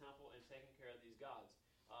care of the temple and taking care of these gods.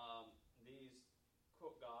 These,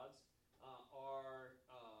 quote, gods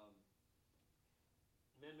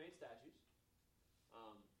man-made statues.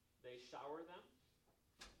 They shower them.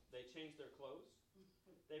 They change their clothes.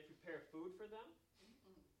 They prepare food for them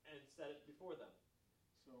and set it before them.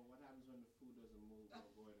 So what happens when the food doesn't move or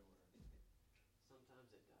go anywhere? Sometimes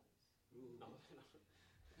it does. No.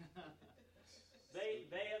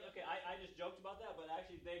 Okay, I just joked about that, but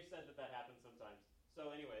actually they've said that happens sometimes.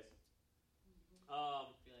 So anyways. I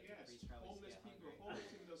feel like Yes, the priest probably homeless get people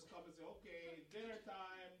hungry. just come and say, okay, dinner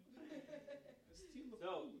time. Steal the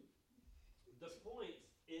So, food. the point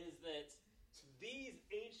is that these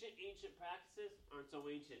ancient practices aren't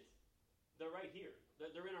so ancient. They're right here.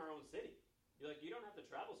 They're in our own city. You don't have to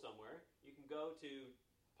travel somewhere. You can go to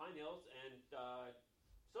Pine Hills and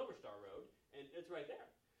Silver Star Road, and it's right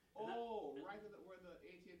there. And Right where the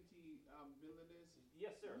AT&T building is?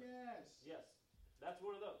 Yes, sir. Yes. That's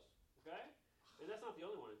one of those. Okay? And that's not the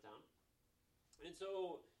only one in town. And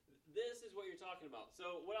so this is what you're talking about.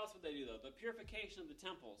 So what else would they do, though? The purification of the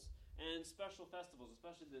temples and special festivals,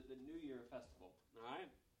 especially the New Year festival. All right?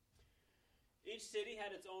 Each city had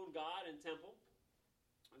its own god and temple.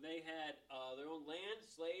 They had their own land,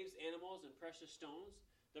 slaves, animals, and precious stones.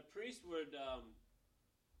 The priests would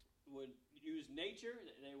use nature.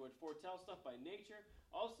 They would foretell stuff by nature.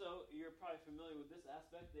 Also, you're probably familiar with this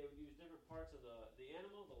aspect. They would use different parts of the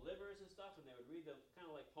animal, the livers and stuff, and they would read them kind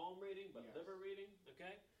of like palm reading, but Yes. liver reading,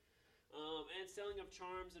 okay? And selling of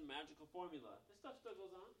charms and magical formula. This stuff still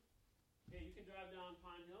goes on. Okay, you can drive down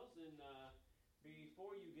Pine Hills, and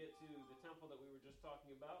before you get to the temple that we were just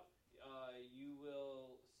talking about, you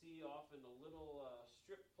will see off in the little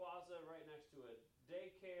strip plaza right next to a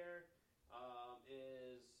daycare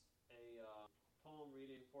is a palm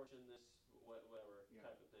reading portion, whatever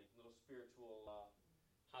type of thing, little spiritual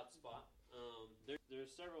hotspot.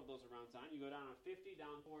 There's several of those around town. You go down on 50,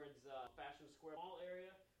 down towards Fashion Square Mall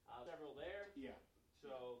area, several there. Yeah.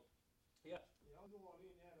 So, yeah. I was the one in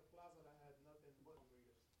had a plaza that had nothing but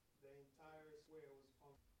readers. The entire square was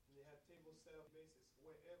palm, and they had table sale basis.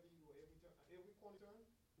 Wherever you go, every corner turn,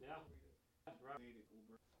 Yeah. reader. Right. Dated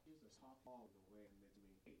Uber. He's a top all the way and then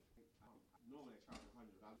me. Hey, normally I charge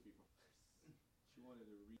 $100 people. She wanted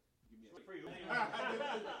to give me a Free.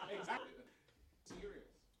 Exactly. Serious.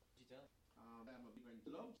 Did you tell? I'm a big fan.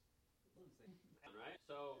 Hello? Right?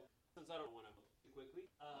 So, since I don't want to quickly,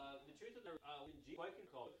 the truth of the quite can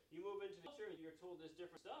call. You move into the culture and you're told this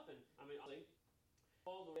different stuff, and I mean, honestly,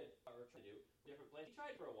 all the way we're trying to do different places. He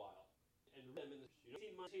tried for a while, and them in the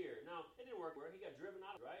 18 months here. Now it didn't work. Where he got driven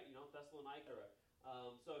out, right? Thessalonica.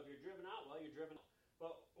 So if you're driven out, well, you're driven out.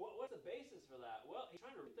 But what's the basis for that? Well, he's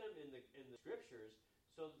trying to root them in the scriptures,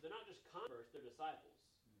 so that they're not just converts; they're disciples.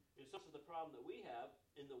 And so the problem that we have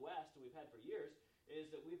in the West, and we've had for years,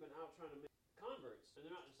 is that we've been out trying to make converts, and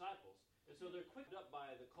they're not disciples. And so they're quicked up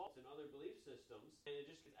by the cults and other belief systems, and it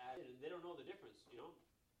just gets added, and they don't know the difference, And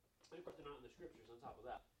of course, they're not in the scriptures on top of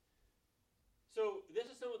that. So this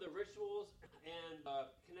is some of the rituals and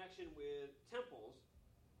connection with temples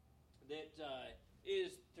that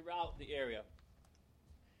is throughout the area.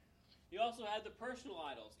 You also had the personal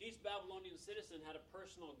idols. Each Babylonian citizen had a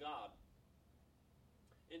personal god.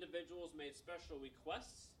 Individuals made special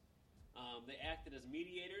requests. They acted as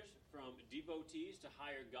mediators from devotees to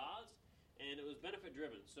higher gods, and it was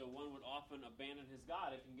benefit-driven. So one would often abandon his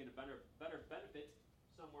god if he can get a better benefit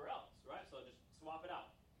somewhere else, right? So just swap it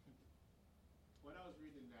out. When I was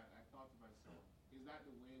reading that, I thought to myself, is that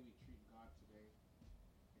the way we treat God today?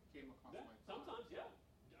 It came across Yeah, my thought. sometimes, yeah.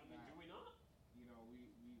 I mean, do we not?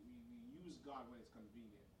 We use God when it's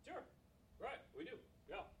convenient. Sure. Right, we do.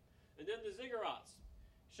 Yeah. And then the ziggurats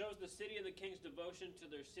shows the city and the king's devotion to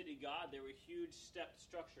their city god. They were huge stepped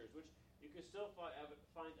structures, which you can still find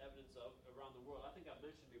evidence of around the world. I think I've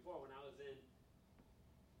mentioned before, when I was in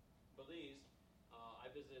Belize, I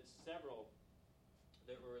visited several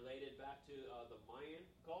that were related back to the Mayan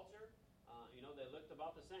culture. They looked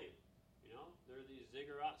about the same. They're these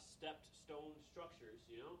ziggurat stepped stone structures,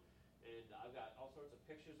 and I've got all sorts of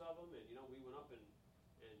pictures of them, and, we went up and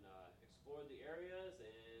explored the areas,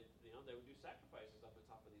 and, they would do sacrifices up on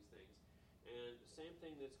top of these things. And the same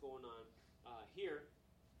thing that's going on here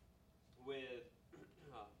with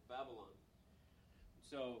Babylon.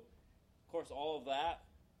 So, of course, all of that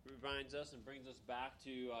reminds us and brings us back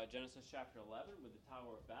to Genesis chapter 11 with the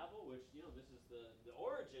Tower of Babel, which, this is the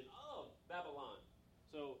origin of Babylon.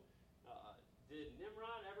 So, did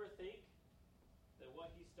Nimrod ever think that what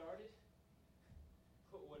he started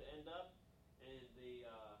would end up in the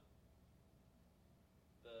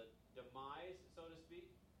demise, so to speak,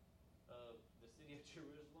 of the city of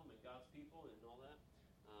Jerusalem and God's people and all that?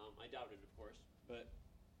 I doubt it, of course. But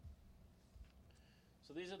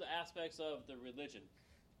so these are the aspects of the religion.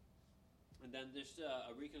 And then there's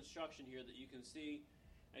a reconstruction here that you can see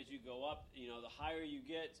as you go up. The higher you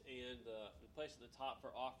get, and the place at the top for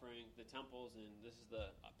offering the temples. And this is the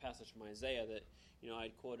passage from Isaiah that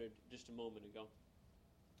I'd quoted just a moment ago.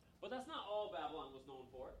 But that's not all Babylon was known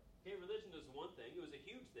for. Okay, religion is one thing; it was a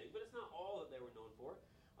huge thing, but it's not all that they were known for.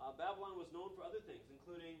 Babylon was known for other things,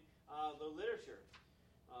 including the literature,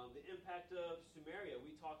 the impact of Sumeria.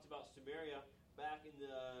 We talked about Sumeria back in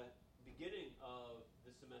the beginning of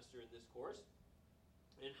the semester in this course,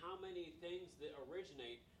 and how many things that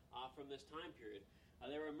originate from this time period.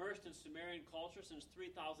 They were immersed in Sumerian culture since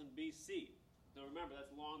 3000 BC. Now remember,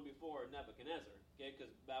 that's long before Nebuchadnezzar, okay,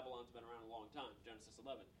 because Babylon's been around a long time, Genesis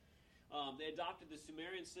 11. They adopted the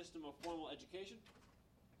Sumerian system of formal education.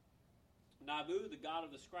 Nabu, the god of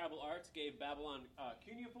the scribal arts, gave Babylon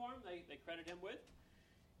cuneiform, they credit him with.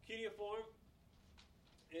 Cuneiform,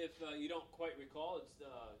 if you don't quite recall, it's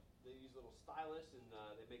they use little stylus, and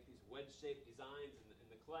they make these wedge-shaped designs in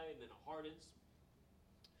the clay, and then it hardens.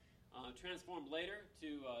 Transformed later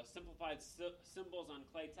to simplified symbols on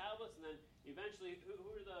clay tablets, and then eventually, who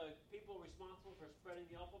are the people responsible for spreading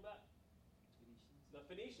the alphabet? Phoenicians. The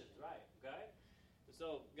Phoenicians, right, okay? And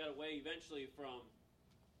so, got away eventually from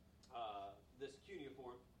this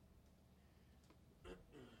cuneiform.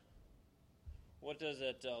 What does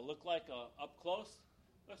it look like up close?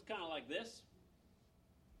 Looks kind of like this,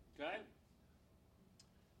 okay?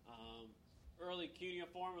 Early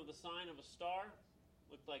cuneiform of the sign of a star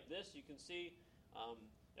looked like this. You can see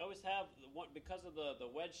they always have because of the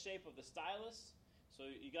wedge shape of the stylus. So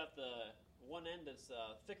you got the one end that's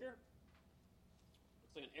thicker.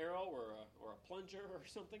 Looks like an arrow or a plunger or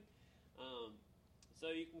something. So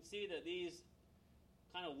you can see that these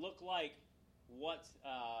kind of look like what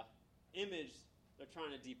image they're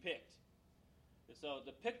trying to depict. And so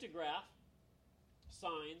the pictograph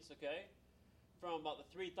signs, okay, from about the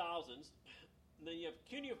 3000s. And then you have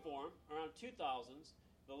cuneiform around 2000s,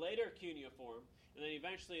 the later cuneiform, and then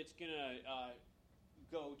eventually it's going to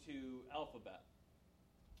go to alphabet.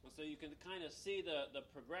 And so you can kind of see the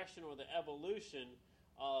progression or the evolution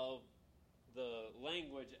of the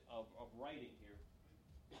language of writing here.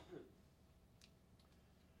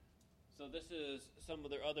 So this is some of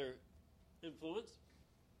their other influence.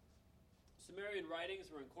 Sumerian writings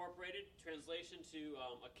were incorporated, translation to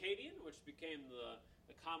Akkadian, which became the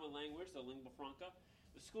common language, the lingua franca.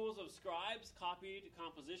 The schools of scribes copied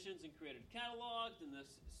compositions and created catalogs, and the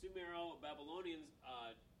Sumero-Babylonians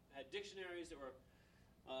had dictionaries that were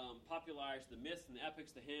popularized the myths and the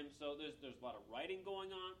epics, the hymns. So there's a lot of writing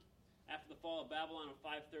going on. After the fall of Babylon in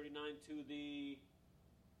 539 to the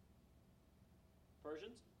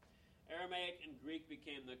Persians, Aramaic and Greek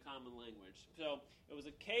became the common language. So it was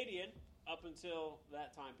Akkadian up until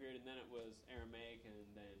that time period, and then it was Aramaic and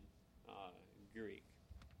then Greek.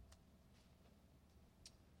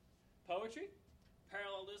 Poetry,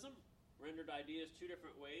 parallelism, rendered ideas two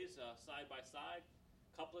different ways, side by side,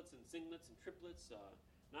 couplets and singlets and triplets,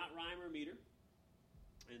 not rhyme or meter.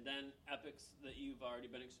 And then epics that you've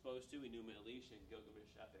already been exposed to, Enuma Elish and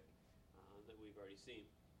Gilgamesh epic that we've already seen.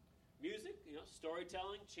 Music,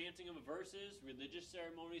 storytelling, chanting of verses, religious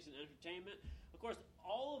ceremonies and entertainment. Of course,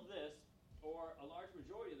 all of this, or a large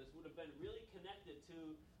majority of this, would have been really connected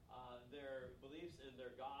to their beliefs and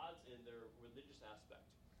their gods and their religious aspect.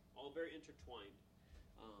 All very intertwined.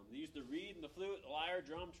 They used the reed and the flute, the lyre,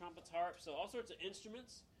 drum, trumpets, harp. So all sorts of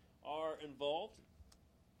instruments are involved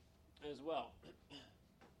as well.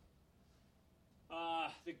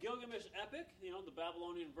 The Gilgamesh epic, the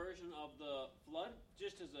Babylonian version of the flood,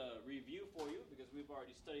 just as a review for you, because we've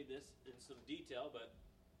already studied this in some detail, but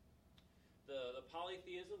the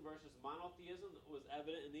polytheism versus monotheism was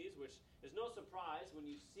evident in these, which is no surprise when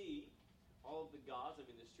you see all of the gods. I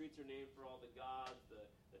mean, the streets are named for all the gods, the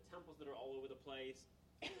temples that are all over the place.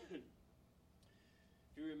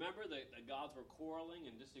 If you remember, the gods were quarreling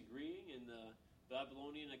and disagreeing in the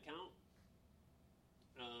Babylonian account.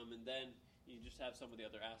 And then you just have some of the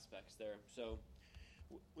other aspects there. So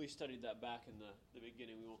we studied that back in the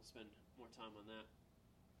beginning. We won't spend more time on that.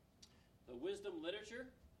 The wisdom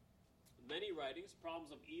literature, many writings,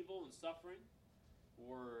 problems of evil and suffering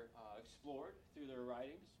were explored through their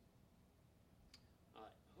writings.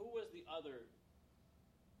 Who was the other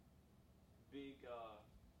big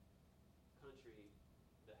country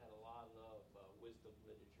that had a lot of wisdom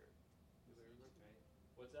literature? Egypt, right?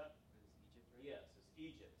 What's that? It's Egypt, right? Yes, it's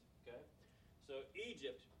Egypt. Okay, so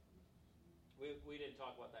Egypt. We didn't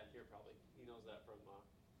talk about that here. Probably he knows that from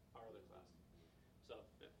our other class. So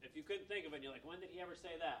if you couldn't think of it, and you're like, when did he ever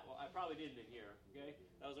say that? Well, I probably didn't in here. Okay,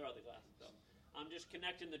 that was our other class. So I'm just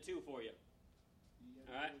connecting the two for you.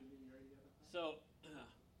 All right. So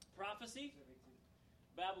prophecy.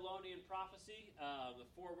 Babylonian prophecy, the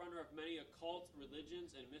forerunner of many occult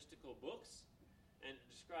religions and mystical books, and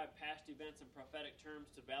describe past events in prophetic terms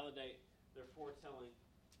to validate their foretelling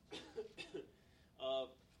of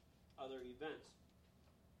other events.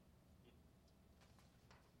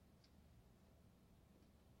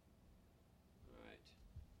 All right.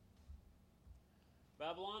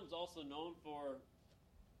 Babylon is also known for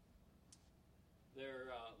their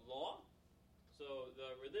law. So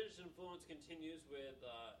the religious influence continues with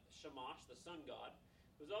Shamash, the sun god,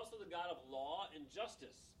 who's also the god of law and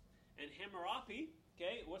justice. And Hammurabi,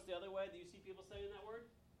 okay, what's the other way that you see people saying that word?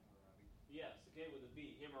 Yes, okay, with a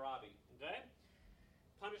B, Hammurabi, okay?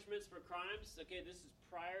 Punishments for crimes, okay, this is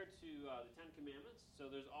prior to the Ten Commandments, so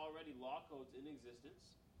there's already law codes in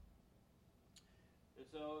existence. And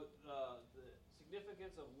so the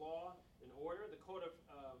significance of law and order, the code of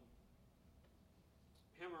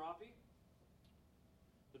Hammurabi,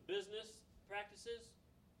 the business practices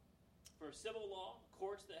for civil law,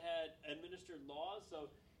 courts that had administered laws. So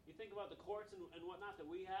you think about the courts and whatnot that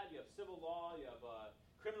we had. You have civil law, you have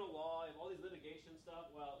criminal law, you have all these litigation stuff.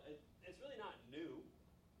 Well, it's really not new.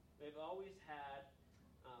 They've always had,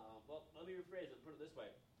 well, let me rephrase it and put it this way.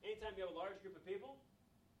 Anytime you have a large group of people,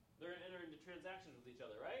 they're entering into transactions with each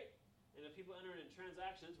other, right? And if people enter into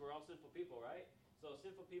transactions, we're all sinful people, right? So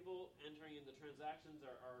sinful people entering into transactions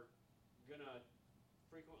are going to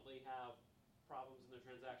frequently have problems in their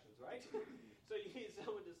transactions, right? So you need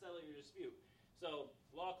someone to settle your dispute. So,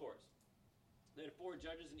 law courts. They had 4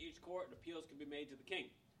 judges in each court, and appeals could be made to the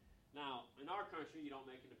king. Now, in our country, you don't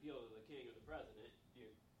make an appeal to the king or the president.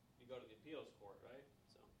 You go to the appeals court, right?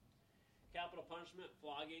 So, capital punishment,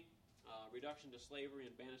 flogging, reduction to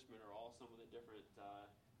slavery, and banishment are all some of the different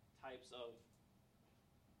types of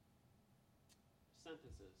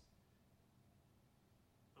sentences.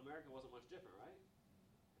 America wasn't much different, right?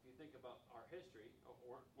 If you think about our history,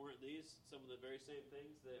 weren't these some of the very same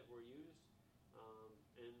things that were used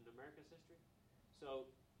in America's history? So,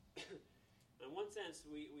 in one sense,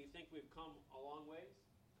 we think we've come a long ways,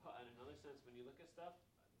 but in another sense, when you look at stuff,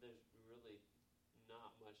 there's really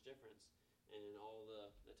not much difference in all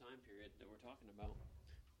the time period that we're talking about,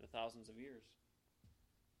 the thousands of years.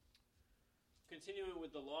 Continuing with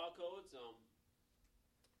the law codes,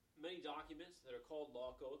 many documents that are called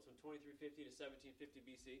law codes from 2350 to 1750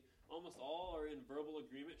 BC, almost all are in verbal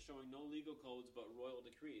agreement showing no legal codes but royal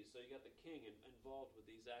decrees. So you got the king involved with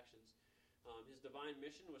these actions. His divine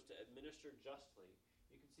mission was to administer justly.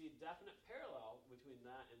 You can see a definite parallel between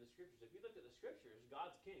that and the scriptures. If you look at the scriptures,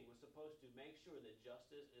 God's king was supposed to make sure that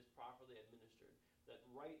justice is properly administered, that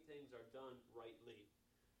right things are done rightly.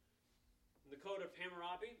 The Code of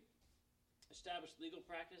Hammurabi established legal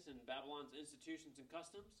practice in Babylon's institutions and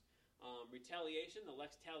customs. Retaliation, the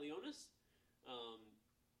lex talionis.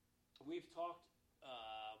 We've talked,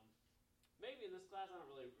 maybe in this class, I don't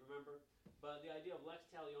really remember, but the idea of lex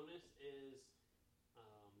talionis is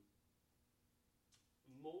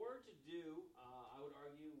more to do, I would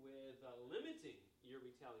argue, with limiting your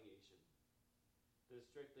retaliation than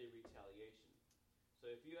strictly retaliation. So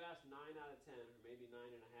if you ask 9 out of 10, or maybe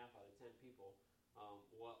 9.5 out of 10 people,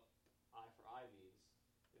 what eye for eye means,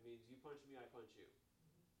 it means you punch me, I punch you.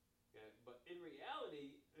 Okay? But in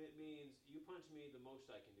reality, it means you punch me, the most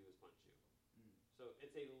I can do is punch you. So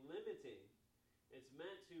it's a limiting. It's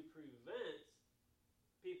meant to prevent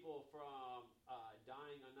people from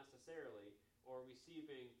dying unnecessarily or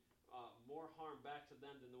receiving more harm back to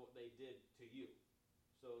them than what they did to you.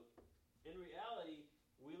 So in reality,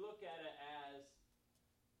 we look at it as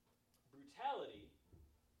brutality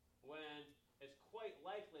when it's quite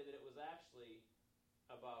likely that it was actually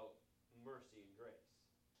about mercy and grace.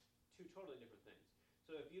 2 totally different things.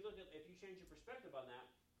 So if you change your perspective on that,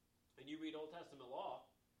 and you read Old Testament law,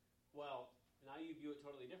 well, now you view it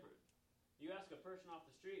totally different. You ask a person off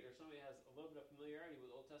the street, or somebody has a little bit of familiarity with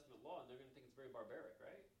Old Testament law, and they're going to think it's very barbaric,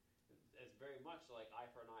 right? It's very much like eye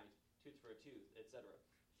for an eye, tooth for a tooth, etc.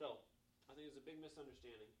 So I think there's a big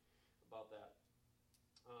misunderstanding about that.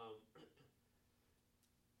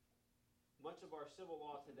 Much of our civil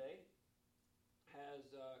law today has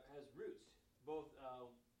roots, both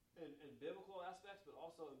in biblical aspects, but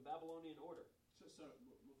also in Babylonian order. So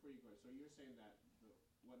before you go, so you're saying that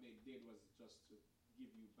what they did was just to give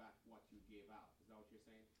you back what you gave out. Is that what you're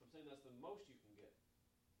saying? I'm saying that's the most you can get.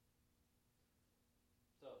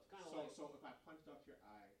 So it's kind of like... So if I punched out your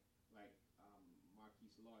eye, like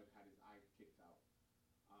Marquise Lloyd had his eye kicked out,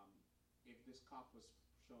 if this cop was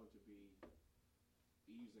shown to be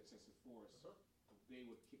used excessive force, they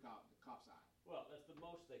would kick out the cop's eye. Well, that's the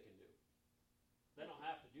most they can do. They don't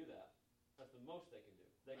have to do that. That's the most they can do.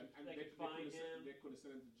 They They could fine him. They could have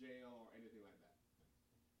sent him to jail or anything like that.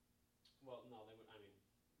 Well, no, they would. I mean,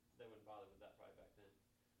 they wouldn't bother with that probably back then.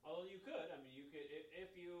 Although you could. I mean, you could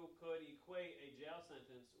if you could equate a jail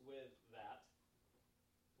sentence with that,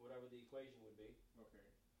 whatever the equation would be. Okay.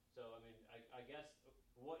 So I mean, I guess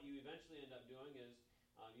what you eventually end up doing is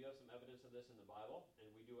you have some evidence of this in the Bible, and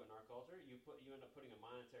we do it in our culture. You end up putting a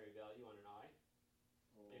monetary value on an eye,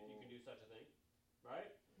 if you can do such a thing,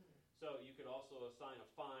 right? So you could also assign a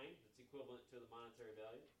fine that's equivalent to the monetary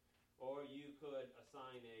value. Or you could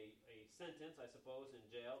assign a sentence, I suppose, in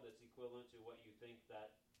jail that's equivalent to what you think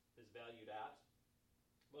that is valued at.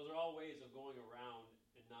 Those are all ways of going around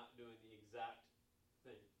and not doing the exact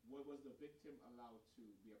thing. Was the victim allowed to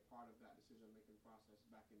be a part of that decision-making process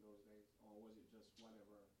back in those days, or was it just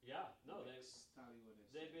whatever? Yeah, no,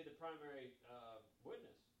 they'd be the primary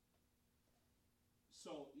witness.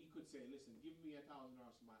 So he could say, listen, give me $1,000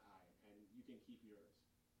 for my eye, and you can keep yours.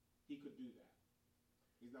 He could do that.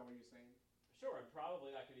 Is that what you're saying? Sure, and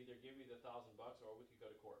probably I could either give you the $1,000 or we could go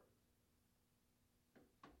to court.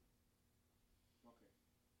 Okay.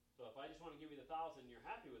 So if I just want to give you the 1,000 and you're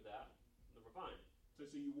happy with that, then we're fine. So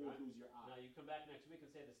you won't Right. lose your eye. Now you come back next week and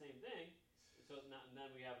say the same thing, and then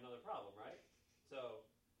we have another problem, right? So,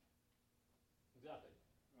 exactly.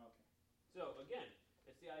 Okay. So again,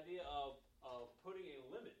 it's the idea of putting a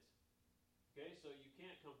limit. Okay, so you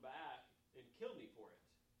can't come back and kill me for it,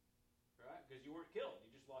 right? Because you weren't killed, you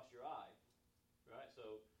just lost your eye, right?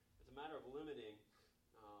 So it's a matter of limiting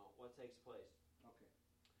what takes place. Okay.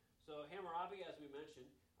 So Hammurabi, as we mentioned,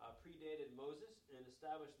 predated Moses and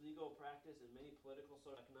established legal practice in many political,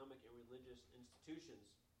 social, economic, and religious institutions.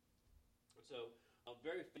 So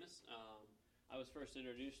very famous. I was first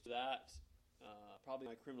introduced to that probably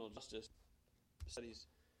in my criminal justice studies.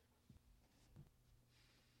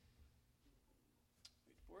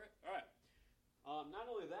 Wait for it. All right. Not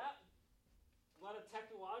only that, a lot of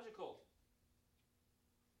technological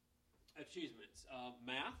achievements.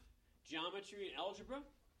 Math, geometry, and algebra.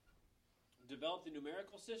 Developed a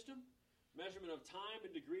numerical system, measurement of time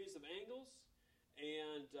and degrees of angles,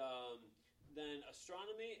 and then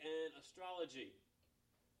astronomy and astrology.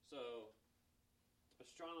 So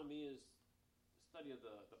astronomy is the study of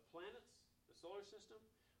the planets, the solar system.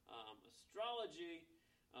 Astrology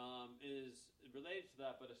is related to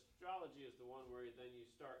that, but astrology is the one where then you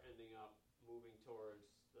start ending up moving towards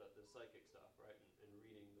the psychic stuff, right, and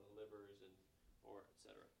reading the livers or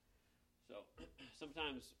etc. So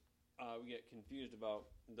sometimes we get confused about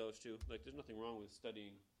those two. Like, there's nothing wrong with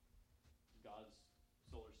studying God's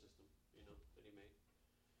solar system, that he made.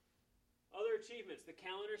 Other achievements: the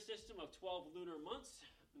calendar system of 12 lunar months,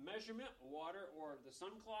 measurement, water or the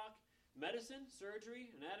sun clock, medicine, surgery,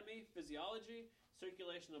 anatomy, physiology,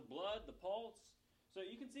 circulation of blood, the pulse. So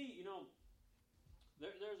you can see,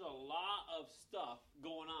 there's a lot of stuff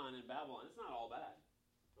going on in Babylon. It's not all bad.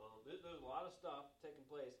 There's a lot of stuff taking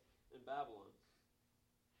place in Babylon.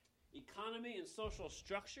 Economy and social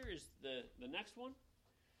structure is the next one.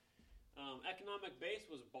 Economic base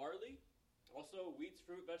was barley, also wheat,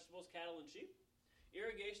 fruit, vegetables, cattle, and sheep.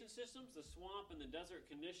 Irrigation systems, the swamp and the desert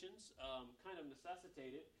conditions kind of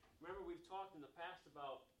necessitated. Remember, we've talked in the past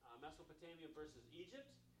about Mesopotamia versus Egypt.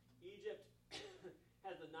 Egypt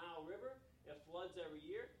has the Nile River. It floods every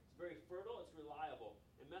year. It's very fertile. It's reliable.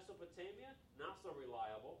 In Mesopotamia, not so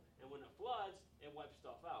reliable. And when it floods, it wipes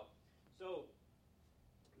stuff out. So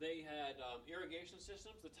they had irrigation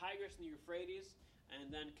systems, the Tigris and the Euphrates, and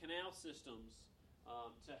then canal systems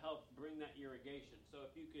to help bring that irrigation. So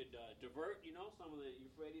if you could divert, some of the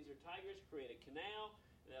Euphrates or Tigris, create a canal,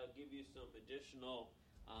 that'll give you some additional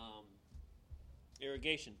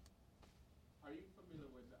irrigation. Are you familiar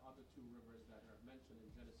with the other two rivers that are mentioned in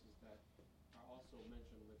Genesis that are also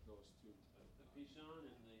mentioned with those two? The Pishon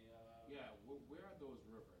and the... Yeah, where are those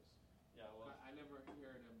rivers? Yeah, well... I never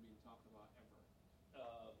hear them being talked about ever.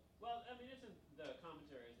 Well, I mean, it's in the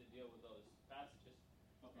commentaries that deal with those passages.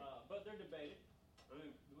 Okay. But they're debated. I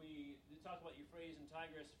mean, we talk about Euphrates and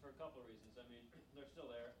Tigris for a couple of reasons. I mean, they're still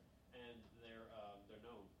there, and they're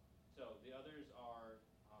known. So the others are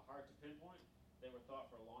hard to pinpoint. They were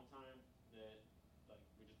thought for a long time that,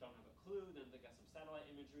 we just don't have a clue. Then they got some satellite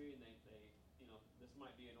imagery, and they this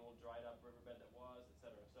might be an old dried up riverbed that was,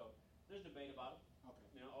 etc. So there's debate about them.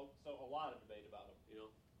 Okay. So a lot of debate about them.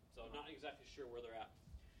 So not exactly sure where they're at.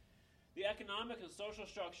 The economic and social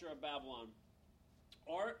structure of Babylon.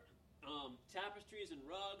 Art, tapestries and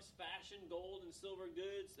rugs, fashion, gold and silver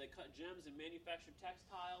goods. They cut gems and manufactured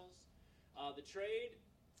textiles. The trade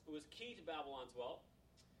was key to Babylon's wealth.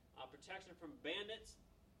 Protection from bandits.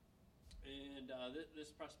 And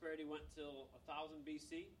this prosperity went till 1000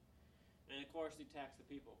 BC. And of course, they taxed the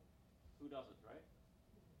people. Who doesn't, right?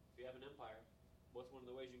 If you have an empire, what's one of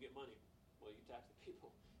the ways you get money? Well, you tax the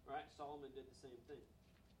people, right? Solomon did the same thing.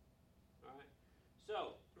 All right?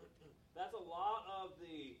 So, that's a lot of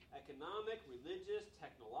the economic, religious,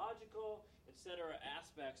 technological, etc.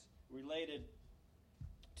 aspects related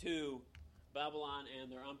to Babylon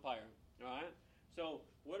and their empire. All right? So,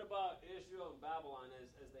 what about Israel and Babylon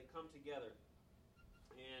as they come together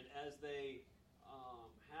and as they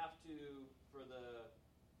have to, for the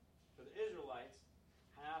Israelites,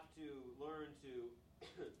 have to learn to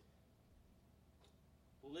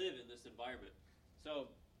live in this environment. So,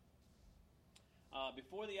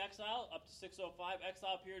 before the exile, up to 605,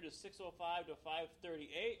 exile period is 605 to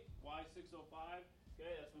 538. Why 605?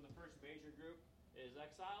 Okay, that's when the first major group is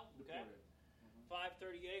exiled. Okay.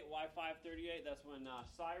 538. Why 538? That's when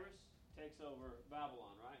Cyrus takes over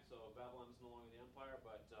Babylon, right? So Babylon is no longer the empire,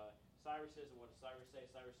 but Cyrus is, and what does Cyrus say?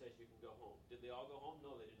 Cyrus says you can go home. Did they all go home?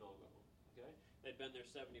 No, they didn't all go home. Okay, they'd been there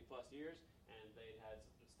 70 plus years, and they'd had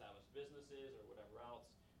established businesses or whatever else.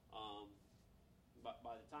 But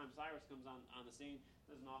by the time Cyrus comes on the scene,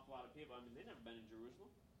 there's an awful lot of people. I mean, they've never been in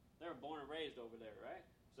Jerusalem. They were born and raised over there, right?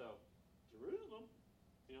 So Jerusalem,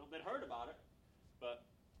 they'd heard about it, but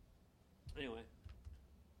anyway.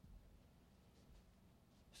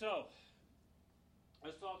 So,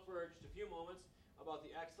 let's talk for just a few moments about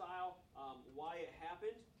the exile, why it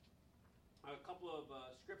happened, a couple of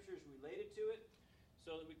scriptures related to it,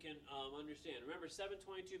 so that we can understand. Remember,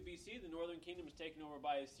 722 BC, the northern kingdom was taken over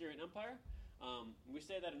by the Assyrian Empire. We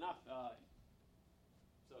say that enough,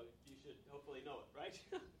 so you should hopefully know it, right?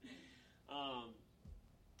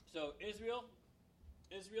 So, Israel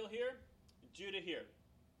here, Judah here.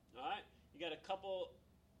 All right? You got a couple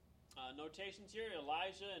notations here,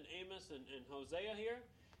 Elijah and Amos and Hosea here.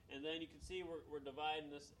 And then you can see we're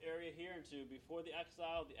dividing this area here into before the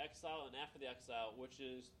exile, and after the exile, which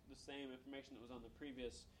is the same information that was on the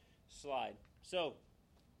previous slide. So,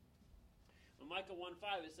 in Micah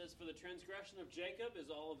 1:5, it says, "For the transgression of Jacob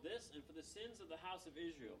is all of this, and for the sins of the house of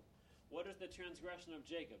Israel." What is the transgression of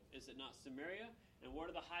Jacob? Is it not Samaria? And what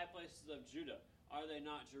are the high places of Judah? Are they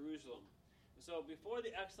not Jerusalem? So before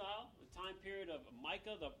the exile, the time period of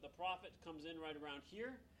Micah, the prophet, comes in right around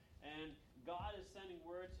here, and God is sending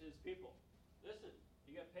word to his people. Listen,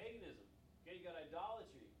 you got paganism, okay? You got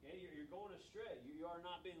idolatry, okay? You're going astray. You are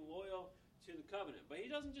not being loyal to the covenant. But he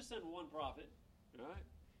doesn't just send one prophet, all right?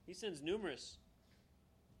 He sends numerous.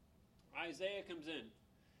 Isaiah comes in.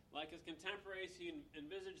 Like his contemporaries, he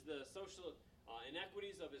envisaged the social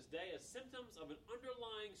inequities of his day as symptoms of an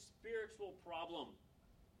underlying spiritual problem,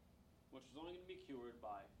 which is only going to be cured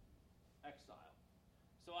by exile.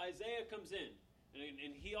 So Isaiah comes in,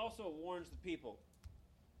 and he also warns the people.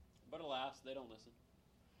 But alas, they don't listen.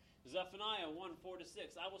 Zephaniah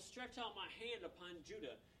 1:4-6, "I will stretch out my hand upon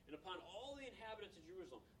Judah and upon all the inhabitants of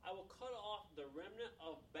Jerusalem. I will cut off the remnant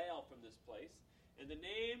of Baal from this place, and the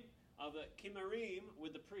name of the Chimarim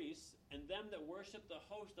with the priests, and them that worship the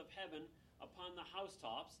host of heaven upon the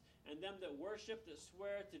housetops, and them that worship that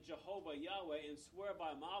swear to Jehovah Yahweh and swear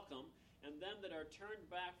by Malcham, and them that are turned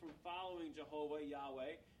back from following Jehovah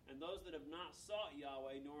Yahweh, and those that have not sought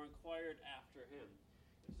Yahweh nor inquired after him."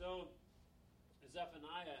 So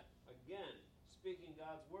Zephaniah, again, speaking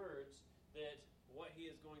God's words, that what he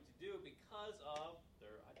is going to do because of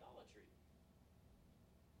their idolatry.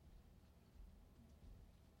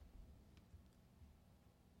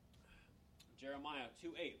 Jeremiah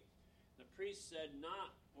 2:8, "The priest said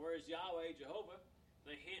not, where is Yahweh, Jehovah?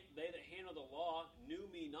 They that handle the law knew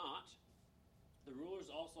me not. The rulers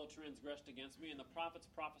also transgressed against me, and the prophets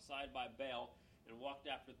prophesied by Baal and walked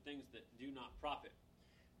after things that do not profit."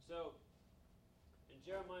 So, in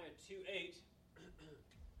Jeremiah 2:8,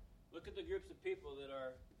 look at the groups of people that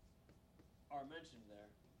are mentioned there.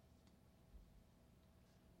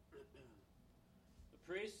 The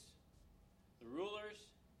priests, the rulers,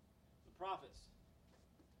 the prophets.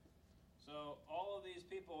 So, all of these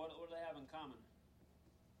people, what do they have in common?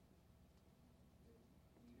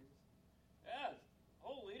 Yeah,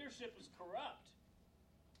 whole leadership is corrupt.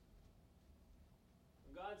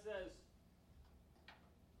 And God says,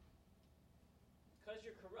 because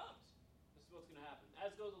you're corrupt, this is what's going to happen.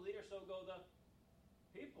 As goes the leader, so go the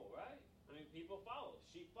people, right? I mean, people follow,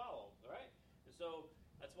 sheep follow, right? And so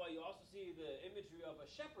that's why you also see the imagery of a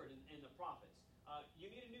shepherd in the prophets. You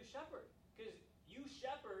need a new shepherd, because you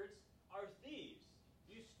shepherds are thieves.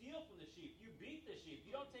 You steal from the sheep. You beat the sheep.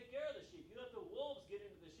 You don't take care of the sheep. You let the wolves get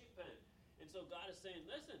into the sheep pen. And so God is saying,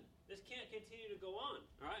 listen, this can't continue to go on.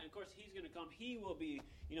 All right? And of course, he's going to come. He will be,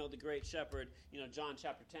 the great shepherd. John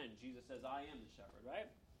chapter 10, Jesus says, "I am the shepherd," right?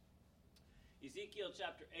 Ezekiel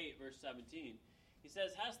chapter 8, verse 17. He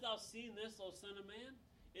says, Hast thou seen this, O son of man?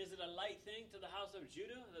 Is it a light thing to the house of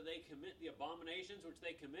Judah that they commit the abominations which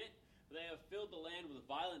they commit? For they have filled the land with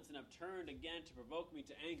violence and have turned again to provoke me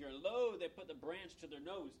to anger. Lo, they put the branch to their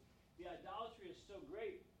nose. The idolatry is so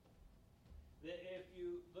great that if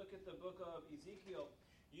you look at the book of Ezekiel,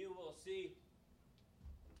 you will see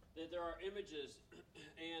that there are images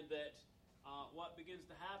and that what begins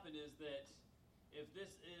to happen is that if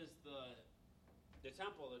this is the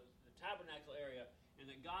temple, the tabernacle area, and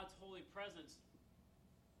that God's holy presence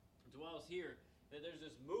dwells here, that there's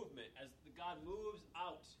this movement as God moves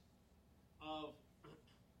out of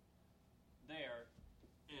there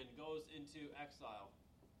and goes into exile.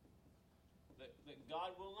 That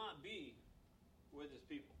God will not be with his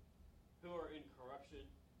people who are in corruption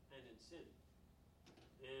and in sin.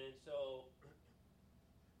 And so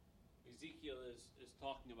Ezekiel is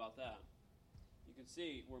talking about that. You can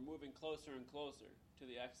see we're moving closer and closer to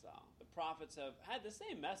the exile. The prophets have had the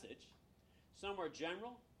same message. Some are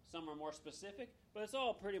general, some are more specific, but it's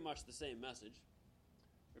all pretty much the same message.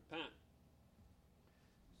 Repent.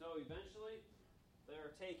 So eventually,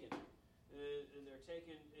 they're taken, and they're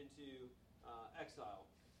taken into exile,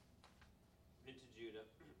 into Judah.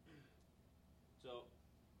 So,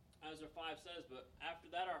 Ezra 5 says, But after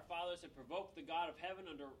that our fathers had provoked the God of heaven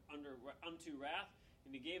unto wrath, and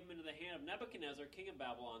he gave him into the hand of Nebuchadnezzar, king of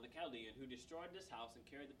Babylon, the Chaldean, who destroyed this house and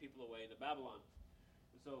carried the people away into Babylon.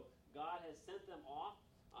 And so God has sent them off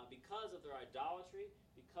because of their idolatry,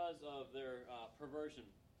 because of their perversion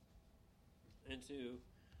into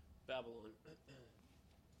Babylon.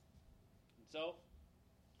 And so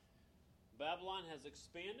Babylon has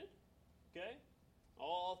expanded, okay,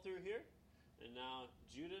 all through here, and now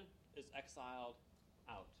Judah is exiled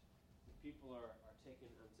out. The people are taken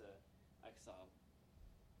into exile.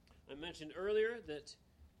 I mentioned earlier that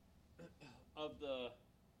of the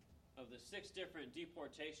 6 different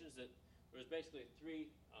deportations, that there's basically 3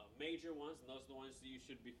 major ones, and those are the ones that you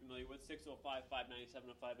should be familiar with: 605, 597,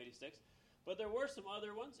 and 586. But there were some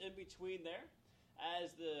other ones in between there,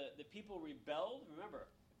 as the people rebelled. Remember,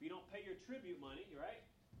 if you don't pay your tribute money, right,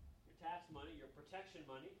 your tax money, your protection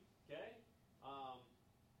money, okay,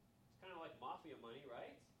 it's kind of like mafia money,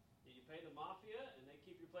 right? You pay the mafia, and they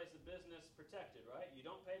keep your place of business protected, right? You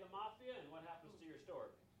don't pay the mafia, and what happens to your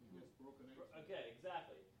store? It gets broken into. Okay,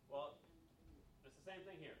 exactly. Well, it's the same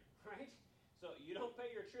thing here, right? So you don't pay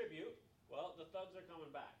your tribute, well, the thugs are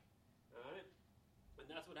coming back, all right? And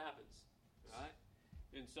that's what happens, all right?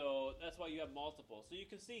 And so that's why you have multiple. So you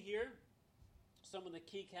can see here some of the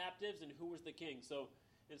key captives and who was the king. So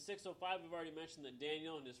in 605, we've already mentioned that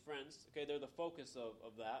Daniel and his friends, okay, they're the focus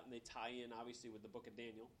of that, and they tie in, obviously, with the book of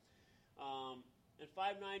Daniel. In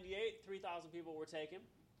 598, 3,000 people were taken.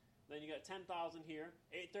 Then you got 10,000 here,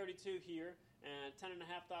 832 here, and 10,500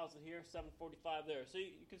 here, 745 there. So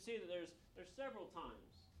you can see that there's several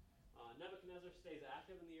times. Nebuchadnezzar stays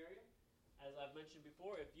active in the area. As I've mentioned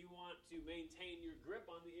before, if you want to maintain your grip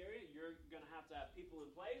on the area, you're going to have people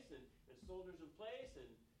in place and soldiers in place and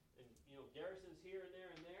garrisons here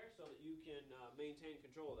and there so that you can maintain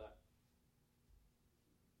control of that.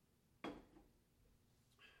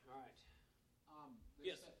 All right. They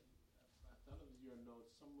Yes. said, I thought it was your notes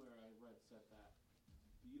somewhere I read said that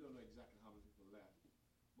you don't know exactly how many people left,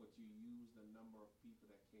 but you use the number of people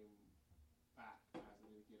that came back as an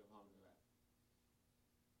indicator of how many left.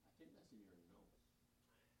 I think that's in your notes.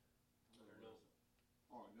 I don't know.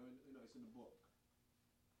 Oh no, it's in the book.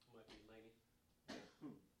 Might be Laney.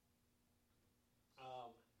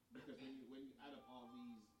 Because when you add up all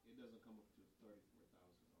these, it doesn't come up to 34,000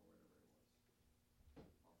 or whatever it was, or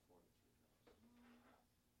 43,000.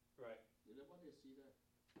 Right. Did anybody see that?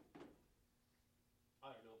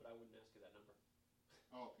 I don't know, but I wouldn't ask you that number.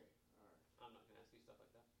 Oh, okay, all right. I'm not going to ask you stuff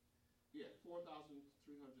like that. Yeah,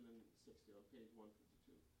 4,360 on page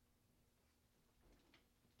 152.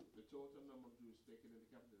 The total number of Jews taken into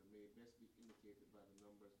captivity may best be indicated by the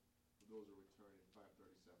numbers of those who returned in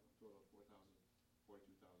 537. Total of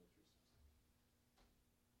 42,360.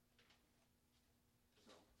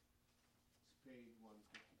 So, it's page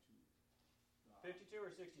 152. 52 or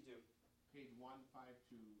 62? Page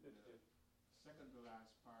 152. 52. Second to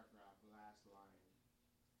last paragraph, last line.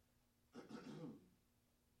 If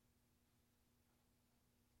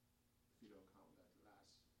you don't count that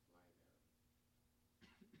last line there.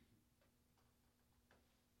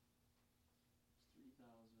 It's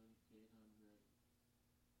 3,800.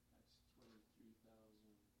 That's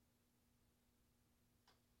 23,000.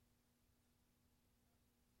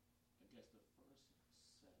 I guess the first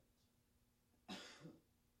set.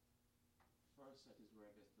 First set is where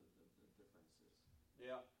I guess the difference is.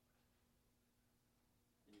 Yeah.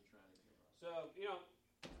 And you're trying to give us. So,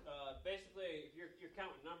 basically, if you're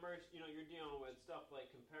counting numbers, you're dealing with stuff like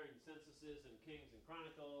comparing censuses and Kings and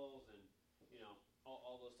Chronicles and,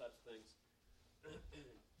 all those types of things.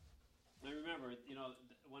 And remember,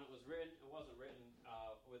 when it was written, it wasn't written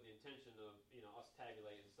with the intention of, us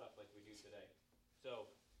tabulating stuff like we do today. So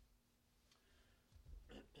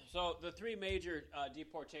the three major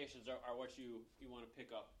deportations are what you want to pick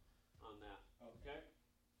up on that. Okay?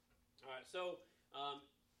 All right, so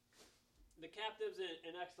the captives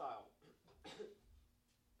in exile.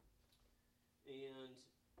 And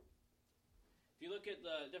if you look at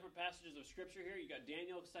the different passages of Scripture here, you got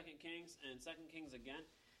Daniel, 2 Kings, and 2 Kings again.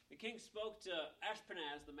 The king spoke to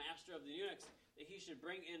Ashpenaz, the master of the eunuchs, that he should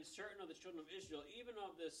bring in certain of the children of Israel, even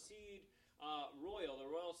of the seed the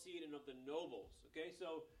royal seed, and of the nobles. Okay,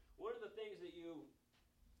 so one of the things that you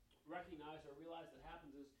recognize or realize that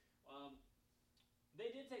happens is they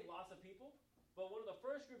did take lots of people, but one of the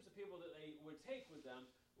first groups of people that they would take with them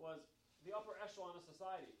was the upper echelon of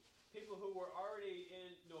society, people who were already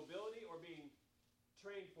in nobility or being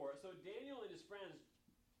trained for it. So Daniel and his friends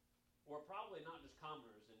were probably not just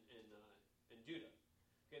commoners in Judah.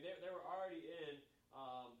 Okay, they were already in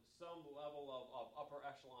some level of upper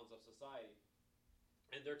echelons of society,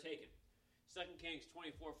 and they're taken. 2 Kings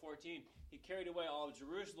 24:14, he carried away all of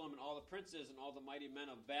Jerusalem and all the princes and all the mighty men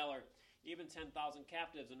of valor, even 10,000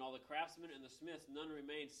 captives, and all the craftsmen and the smiths. None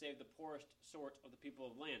remained save the poorest sort of the people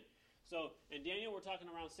of land. So in Daniel, we're talking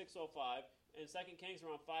around 605. In 2 Kings,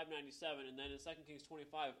 around 597. And then in 2 Kings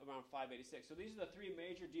 25, around 586. So these are the three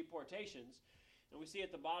major deportations. And we see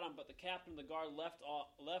at the bottom, but the captain of the guard left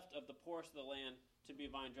of the poorest of the land to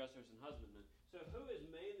be vine dressers and husbandmen. So who is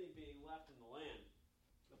mainly being left in the land?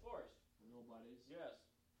 The poorest. Nobody's. Yes.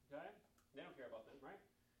 Okay? They don't care about them, right?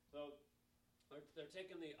 So they're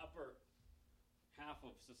taking the upper half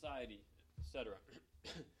of society, etc.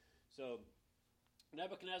 So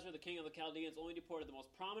Nebuchadnezzar, the king of the Chaldeans, only deported the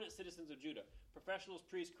most prominent citizens of Judah: professionals,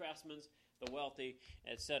 priests, craftsmen, the wealthy,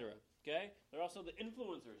 etc. Okay? They're also the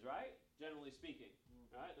influencers, right? Generally speaking.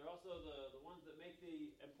 Right? They're also the ones that make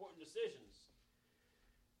the important decisions.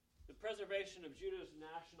 The preservation of Judah's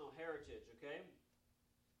national heritage, okay?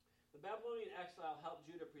 The Babylonian exile helped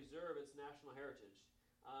Judah preserve its national heritage.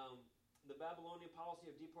 The Babylonian policy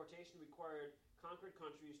of deportation required conquered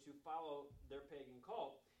countries to follow their pagan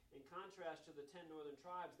cult. In contrast to the 10 northern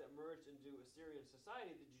tribes that merged into Assyrian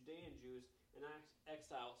society, the Judean Jews in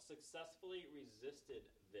exile successfully resisted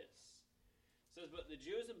this. It says, but the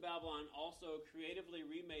Jews in Babylon also creatively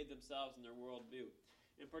remade themselves and their worldview.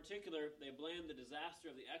 In particular, they blamed the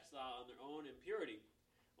disaster of the exile on their own impurity.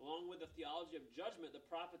 Along with the theology of judgment, the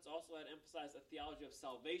prophets also had emphasized a theology of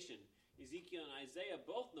salvation. Ezekiel and Isaiah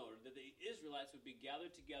both noted that the Israelites would be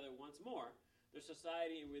gathered together once more, their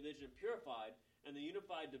society and religion purified, and the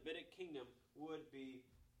unified Davidic kingdom would be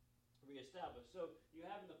reestablished. So you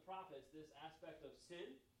have in the prophets this aspect of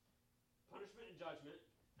sin, punishment and judgment,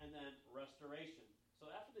 and then restoration. So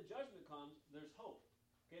after the judgment comes, there's hope.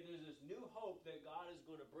 Okay, there's this new hope that God is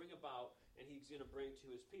going to bring about, and He's going to bring to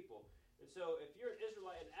His people. And so if you're an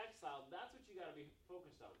Israelite in exile, that's what you got to be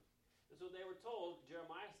focused on. And so they were told,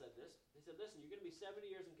 Jeremiah said this, he said, listen, you're going to be 70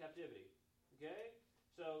 years in captivity. Okay?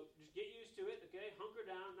 So just get used to it, okay? Hunker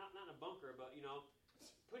down, not in a bunker, but,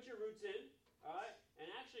 put your roots in, all right? And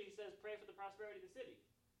actually, he says, pray for the prosperity of the city.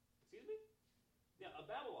 Excuse me? Yeah, of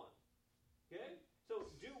Babylon. Okay?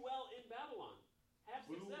 So do well in Babylon. Have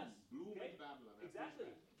success. Bloom okay? in Babylon.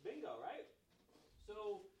 Exactly. Bingo, right?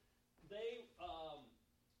 So they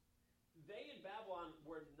in Babylon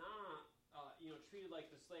were not, treated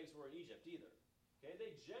like the slaves were in Egypt either. Okay?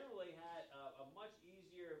 They generally had a much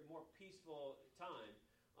easier, more peaceful time,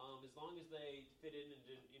 as long as they fit in and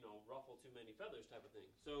didn't, ruffle too many feathers type of thing.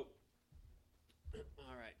 So,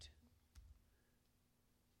 all right.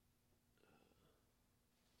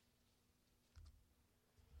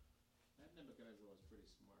 That Nebuchadnezzar was pretty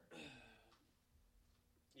smart.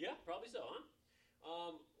 Yeah, probably so,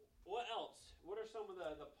 huh? What else? What are some of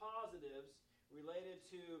the positives related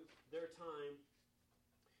to their time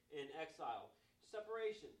in exile?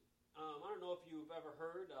 Separation. I don't know if you've ever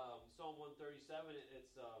heard Psalm 137.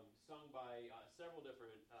 It's sung by several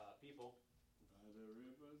different people. By the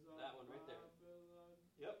rivers of That one right there. Babylon.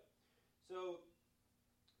 Yep. So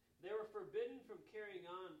they were forbidden from carrying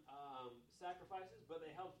on sacrifices, but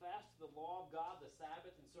they held fast to the law of God, the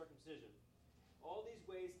Sabbath, and circumcision. All these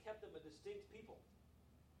ways kept them a distinct people.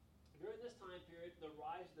 During this time period, the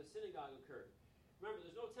rise of the synagogue occurred. Remember,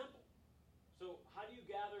 there's no temple. So how do you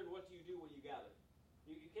gather and what do you do when you gather?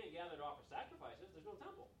 You can't gather to offer sacrifices. There's no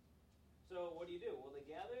temple. So what do? Well, they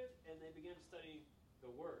gathered and they began to study the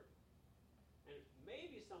Word. And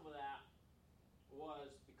maybe some of that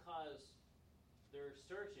was because they're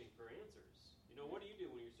searching for answers. What do you do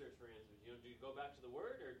when you search for answers? Do you go back to the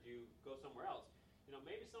Word or do you go somewhere else?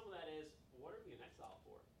 Maybe some of that is, what are we in exile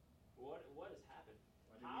for? What has happened?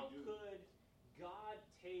 How could God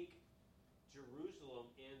take Jerusalem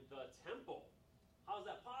and the temple? How is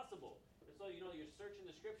that possible? And so, you're searching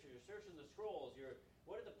the scriptures, you're searching the scrolls,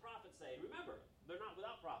 what did the prophets say? And remember, they're not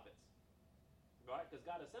without prophets, right? Because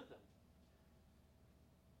God has sent them.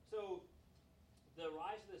 So, the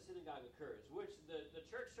rise of the synagogue occurs, which the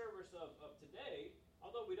church service of today,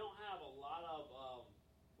 although we don't have a lot of,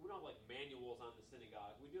 we don't have like manuals on the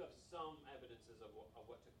synagogue, we do have some evidences of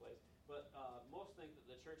what took place, but most think that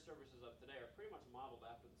the church services of today are pretty much modeled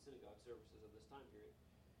after the synagogue services of this time period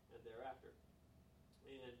and thereafter.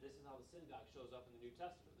 And this is how the synagogue shows up in the New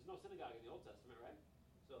Testament. There's no synagogue in the Old Testament, right?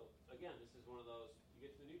 So, again, this is one of those, you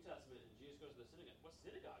get to the New Testament and Jesus goes to the synagogue. What's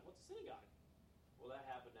synagogue? What's a synagogue? Well, that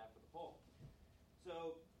happened after the fall.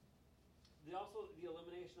 So, also the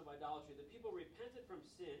elimination of idolatry. The people repented from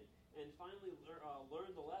sin and finally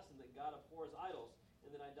learned the lesson that God abhors idols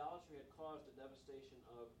and that idolatry had caused the devastation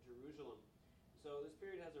of Jerusalem. So this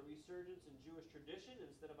period has a resurgence in Jewish tradition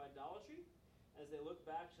instead of idolatry as they look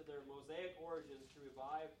back to their Mosaic origins to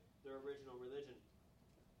revive their original religion.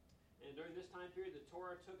 And during this time period, the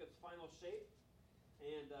Torah took its final shape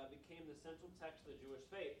and became the central text of the Jewish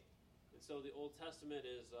faith. And so the Old Testament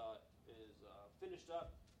is finished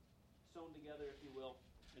up, sewn together, if you will,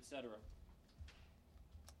 etc.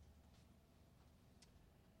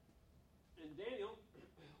 In Daniel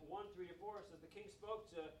 1:3-4 says, the king spoke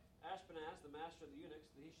to Ashpenaz, the master of the eunuchs,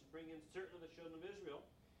 that he should bring in certain of the children of Israel,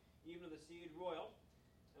 even of the seed royal,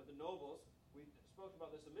 of the nobles. We spoke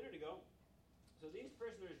about this a minute ago. So these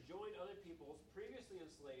prisoners joined other peoples previously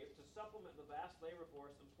enslaved to supplement the vast labor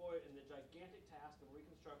force employed in the gigantic task of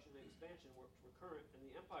reconstruction and expansion which were current in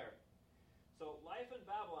the empire. So life in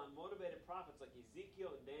Babylon motivated prophets like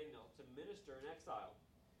Ezekiel and Daniel to minister in exile.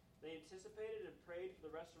 They anticipated and prayed for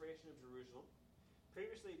the restoration of Jerusalem.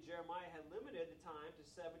 Previously, Jeremiah had limited the time to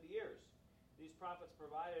 70 years. These prophets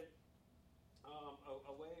provided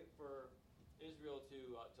a way for Israel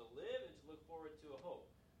to live and to look forward to a hope.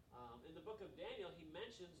 In the book of Daniel, he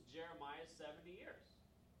mentions Jeremiah's 70 years.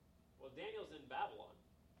 Well, Daniel's in Babylon.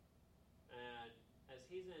 And as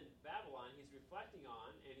he's in Babylon, he's reflecting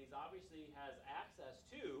on, and he's obviously has access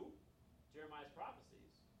to Jeremiah's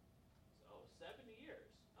prophecies. So 70 years.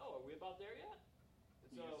 Oh, are we about there yet? And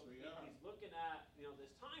so yes, we are. He's looking at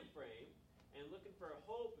this time frame and looking for a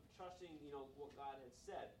hope of trusting what God had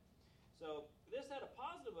said. So this had a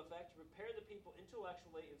positive effect to prepare the people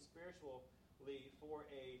intellectually and spiritually for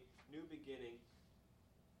a new beginning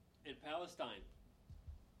in Palestine.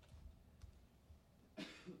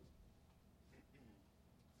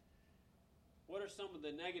 What are some of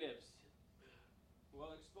the negatives?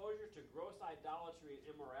 Well, exposure to gross idolatry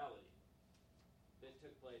and immorality that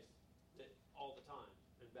took place all the time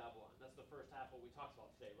in Babylon. That's the first half of what we talked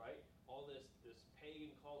about today, right? All this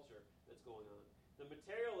pagan culture that's going on. The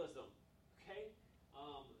materialism, okay?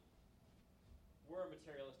 We're a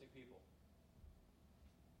materialistic people.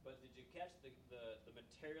 But did you catch the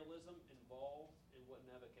materialism involved in what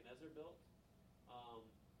Nebuchadnezzar built?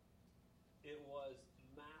 It was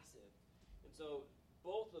massive. And so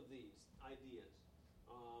both of these ideas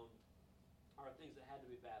are things that had to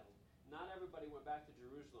be battled. Not everybody went back to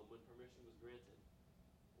Jerusalem when permission was granted.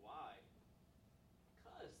 Why?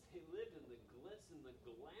 Because they lived in the glitz and the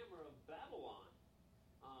glamour of Babylon.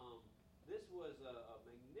 This was a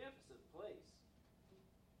magnificent place.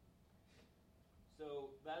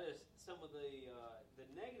 So that is some of the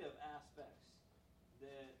negative aspects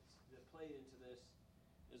that played into this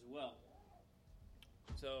as well.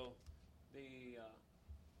 So the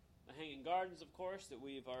Hanging Gardens, of course, that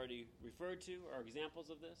we've already referred to are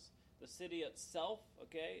examples of this. The city itself,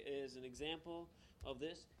 okay, is an example of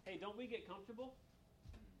this. Hey, don't we get comfortable?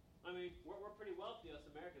 I mean, we're pretty wealthy, us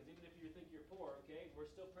Americans. Even if you think you're poor, okay, we're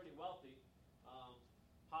still pretty wealthy.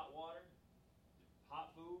 Hot water,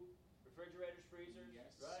 hot food, refrigerators, freezers, yes,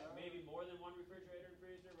 right? sir. Maybe more than one refrigerator and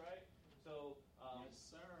freezer, right? So, yes,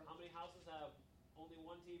 sir. how many houses have only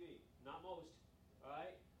one TV? Not most, all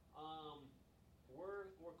right?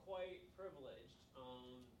 We're quite privileged.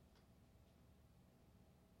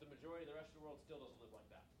 The majority of the rest of the world still doesn't live like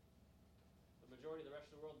that. The majority of the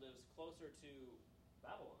rest of the world lives closer to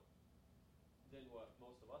Babylon than what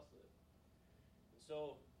most of us live. And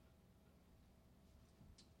so,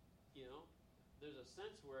 there's a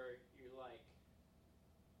sense where you're like,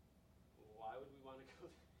 why would we want to go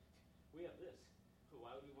there? We have this.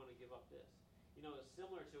 Why would we want to give up this? It's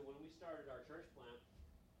similar to when we started our church plant.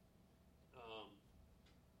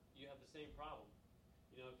 You have the same problem.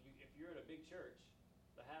 you're in a big church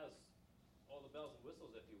that has all the bells and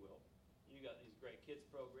whistles, if you will, you got these great kids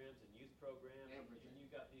programs and youth programs, Everything. and you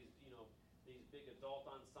got these, these big adult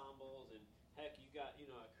ensembles, and heck, you got,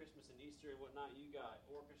 at Christmas and Easter and whatnot, you got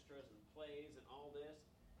orchestras and plays and all this.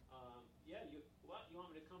 You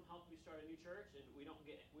want me to come help you start a new church, and we don't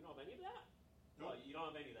have any of that? No, you don't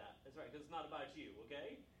have any of that. That's right, because it's not about you,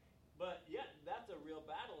 okay? But yeah, that's a real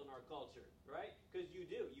battle in our culture, right? Because you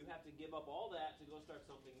do. You have to give up all that to go start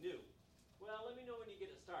something new. Well, let me know when you get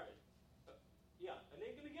it started. Yeah, I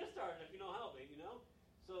ain't going to get started if you don't help me,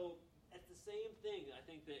 So it's the same thing, I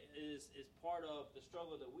think, that is part of the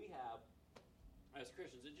struggle that we have as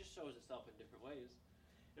Christians. It just shows itself in different ways.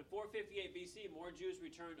 In 458 BC, more Jews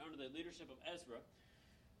returned under the leadership of Ezra.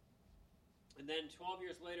 And then 12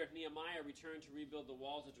 years later, Nehemiah returned to rebuild the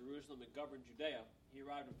walls of Jerusalem and govern Judea. He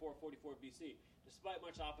arrived in 444 BC. Despite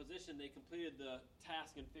much opposition, they completed the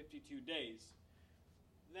task in 52 days.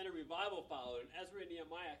 Then a revival followed, and Ezra and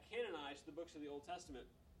Nehemiah canonized the books of the Old Testament.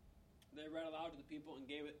 They read aloud to the people and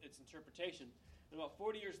gave it its interpretation. And about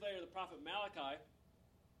 40 years later, the prophet Malachi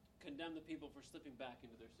condemned the people for slipping back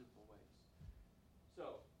into their sinful ways.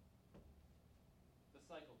 So, the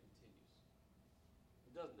cycle continues.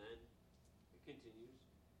 It doesn't end. It continues.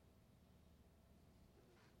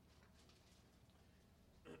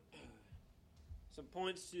 Some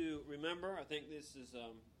points to remember. I think this is...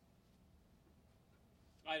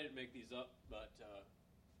 I didn't make these up, but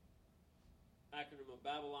acronym of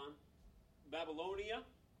Babylon. Babylonia,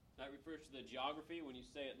 that refers to the geography when you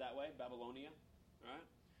say it that way, Babylonia. All right.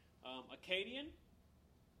 Akkadian,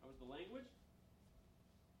 that was the language.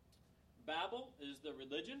 Babel is the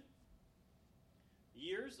religion.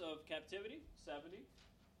 Years of captivity, 70.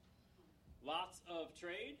 Lots of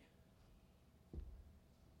trade.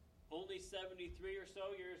 Only 73 or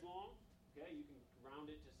so years long. Okay, you can round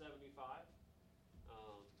it to 75.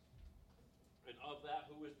 And of that,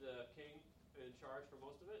 who was the king in charge for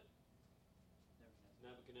most of it?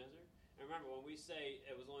 Nebuchadnezzar. And remember, when we say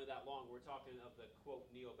it was only that long, we're talking of the, quote,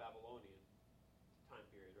 Neo-Babylonian time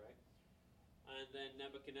period, right? And then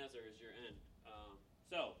Nebuchadnezzar is your end.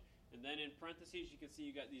 And then in parentheses, you can see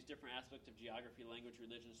you got these different aspects of geography, language,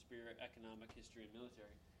 religion, spirit, economic, history, and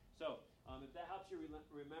military. So, if that helps you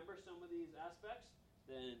remember some of these aspects,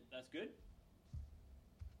 then that's good.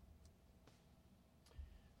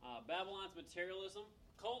 Babylon's materialism,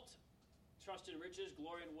 cult, trust in riches,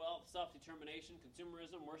 glory and wealth, self-determination,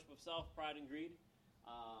 consumerism, worship of self, pride and greed.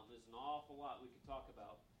 There's an awful lot we could talk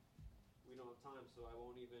about. We don't have time, so I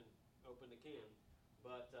won't even open the can.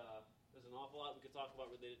 But there's an awful lot we could talk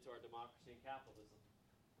about related to our democracy and capitalism,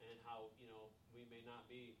 and how we may not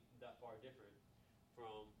be that far different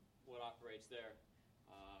from what operates there.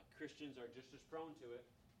 Christians are just as prone to it.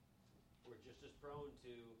 We're just as prone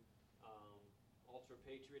to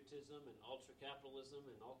ultra-patriotism and ultra-capitalism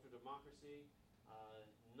and ultra-democracy,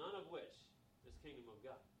 none of which is kingdom of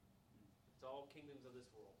God. It's all kingdoms of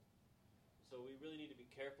this world. So we really need to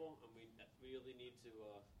be careful, and we really need to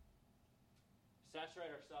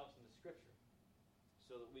saturate ourselves in the Scripture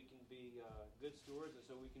so that we can be good stewards, and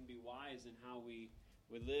so we can be wise in how we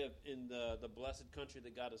live in the blessed country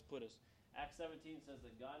that God has put us. Acts 17 says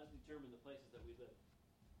that God has determined the places that we live.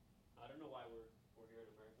 I don't know why we're here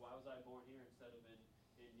in America. Why was I born here instead of in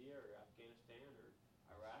India or Afghanistan or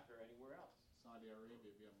Iraq or anywhere else? Saudi Arabia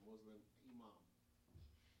be a Muslim imam.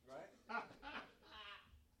 Right?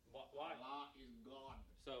 Why? Allah is God.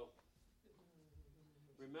 So,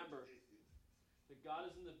 remember that God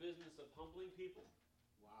is in the business of humbling people.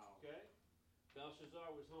 Wow. Okay?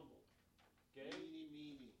 Belshazzar was humbled. Okay?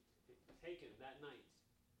 Meanie. Taken that night.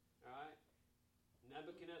 Alright?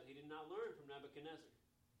 Nebuchadnezzar, he did not learn from Nebuchadnezzar.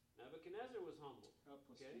 Nebuchadnezzar was humbled. Help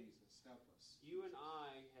us, okay? Jesus. Help us. You and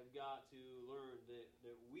I have got to learn that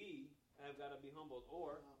we have got to be humbled.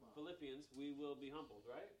 Or, Philippians, we will be humbled,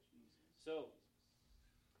 right? Jesus. So,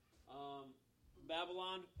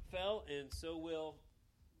 Babylon fell, and so will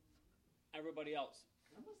everybody else.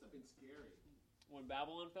 That must have been scary. When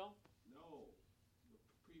Babylon fell? No. The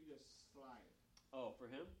previous slide. Oh, for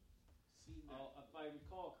him? See that? If I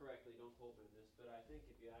recall correctly, don't quote me on this, but I think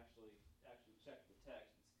if you actually check the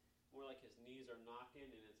text, it's more like his knees are knocking,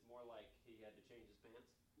 and it's more like he had to change his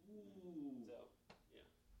pants. Ooh. So, yeah.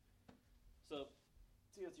 So,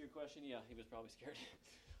 to answer your question, yeah, he was probably scared.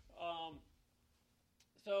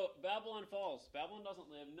 So, Babylon falls. Babylon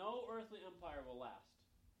doesn't live. No earthly empire will last.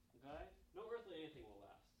 Okay? No earthly anything will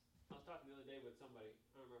last. I was talking the other day with somebody,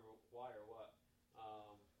 I don't remember why or what.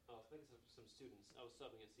 I was thinking of some students. I was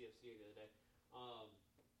subbing at CFCA the other day.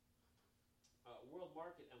 World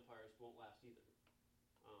market empires won't last either.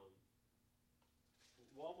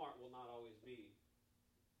 Walmart will not always be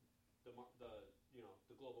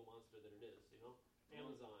the global monster that it is.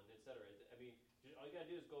 Amazon, etc. I mean, all you gotta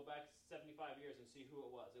do is go back 75 years and see who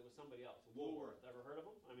it was. It was somebody else. Woolworth. Ever heard of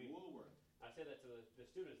them? I mean, Woolworth. I say that to the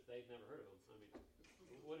students. They've never heard of them. I mean,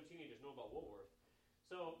 what do teenagers know about Woolworth?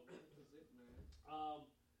 So, That's it, man.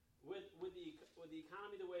 with the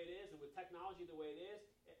economy the way it is, and with technology the way it is,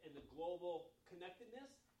 and the global connectedness,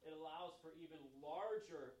 it allows for even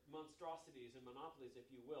larger monstrosities and monopolies, if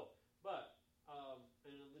you will. But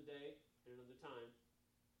in another day, in another time,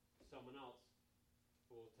 someone else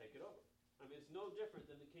will take it over. I mean, it's no different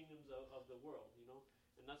than the kingdoms of the world,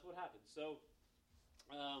 and that's what happened. So,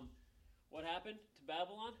 what happened to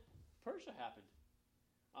Babylon? Persia happened.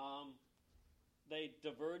 They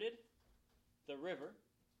diverted the river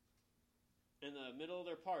in the middle of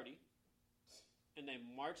their party, and they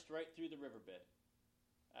marched right through the riverbed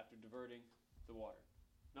after diverting the water.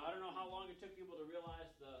 Now, I don't know how long it took people to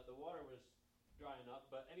realize the water was drying up,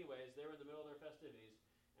 but anyways, they were in the middle of their festivities,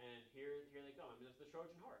 and here they come. I mean, it's the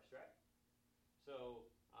Trojan horse, right? So,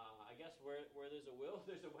 I guess where there's a will,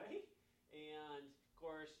 there's a way. And, of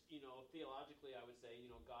course, theologically, I would say,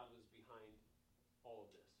 God was behind all of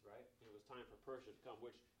this, right? And it was time for Persia to come,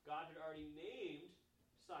 which God had already named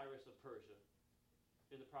Cyrus of Persia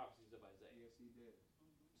in the prophecies of Isaiah. Yes, he did.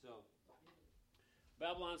 So,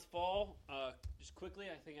 Babylon's fall, just quickly,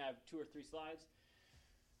 I think I have 2 or 3 slides.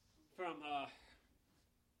 From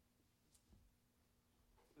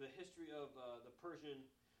the history of the Persian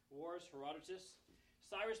Wars, Herodotus.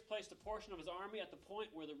 Cyrus placed a portion of his army at the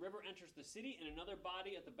point where the river enters the city and another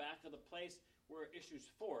body at the back of the place where it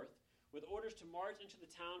issues forth, with orders to march into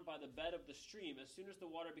the town by the bed of the stream as soon as the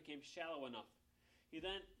water became shallow enough. He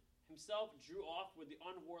then himself drew off with the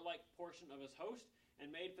unwarlike portion of his host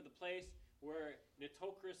and made for the place where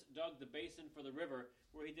Nitocris dug the basin for the river,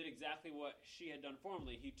 where he did exactly what she had done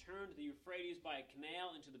formerly. He turned the Euphrates by a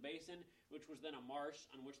canal into the basin, which was then a marsh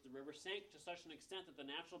on which the river sank to such an extent that the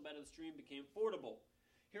natural bed of the stream became fordable.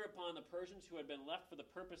 Hereupon the Persians, who had been left for the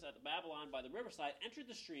purpose at Babylon by the riverside, entered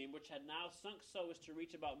the stream, which had now sunk so as to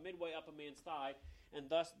reach about midway up a man's thigh, and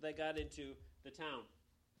thus they got into the town.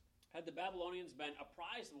 Had the Babylonians been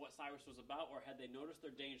apprised of what Cyrus was about, or had they noticed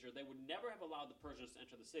their danger, they would never have allowed the Persians to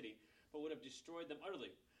enter the city, but would have destroyed them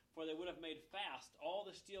utterly. For they would have made fast all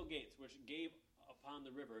the steel gates which gave upon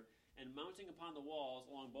the river, and mounting upon the walls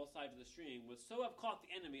along both sides of the stream, would so have caught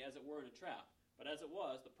the enemy as it were in a trap. But as it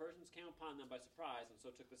was, the Persians came upon them by surprise, and so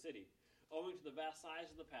took the city. Owing to the vast size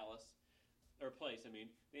of the place,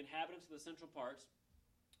 the inhabitants of the central parts,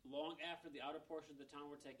 long after the outer portions of the town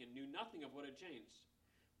were taken, knew nothing of what had changed.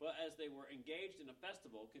 But as they were engaged in a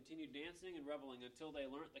festival, continued dancing and reveling until they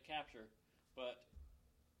learnt the capture. But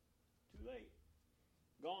too late.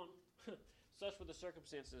 Gone. Such were the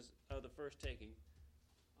circumstances of the first taking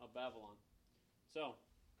of Babylon. So,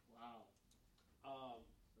 Wow.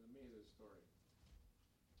 It's an amazing story.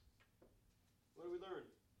 What do we learn?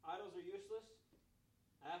 Idols are useless.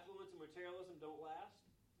 Affluence and materialism don't last.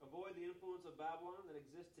 Avoid the influence of Babylon that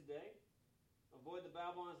exists today. Avoid the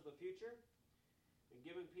Babylons of the future. And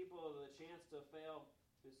giving people the chance to fail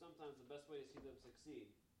is sometimes the best way to see them succeed.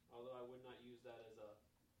 Although I would not use that as a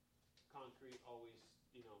concrete, always,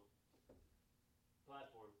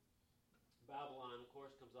 platform. Babylon, of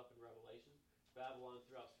course, comes up in Revelation. Babylon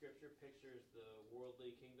throughout Scripture pictures the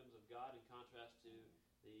worldly kingdoms of God in contrast to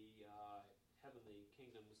the heavenly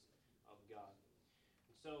kingdoms of God.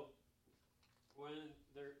 And so, when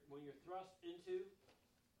you're thrust into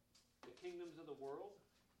the kingdoms of the world,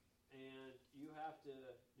 and you have to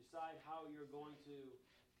decide how you're going to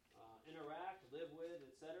interact, live with,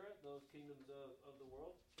 etc., those kingdoms of the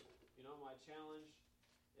world, my challenge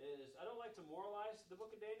is, I don't like to moralize the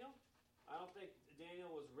book of Daniel. I don't think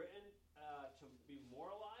Daniel was written to be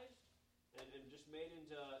moralized and just made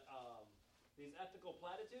into these ethical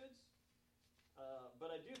platitudes.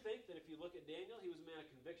 But I do think that if you look at Daniel, he was a man of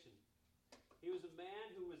conviction. He was a man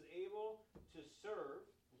who was able to serve,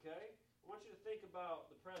 okay? I want you to think about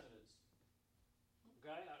the presidents,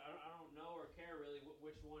 okay? I don't know or care really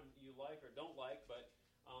which one you like or don't like, but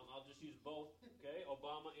I'll just use both, okay?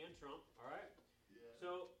 Obama and Trump, all right? Yeah.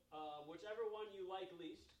 So, whichever one you like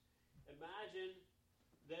least, imagine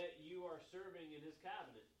that you are serving in his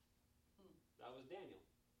cabinet. That was Daniel.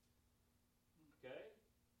 Okay?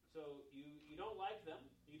 So you don't like them.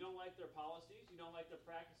 You don't like their policies. You don't like their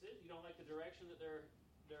practices. You don't like the direction that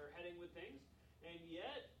they're heading with things. And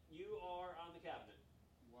yet, you are on the cabinet.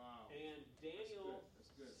 Wow. And Daniel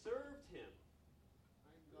That's good. served him.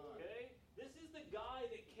 Thank God. Okay? This is the guy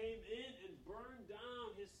that came in and burned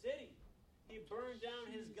down his city. He burned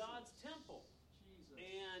down his God's temple. Jesus.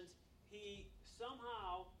 And he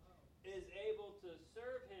somehow is able to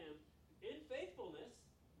serve him in faithfulness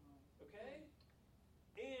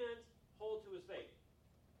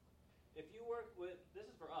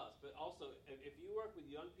if you work with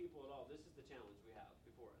young people at all, this is the challenge we have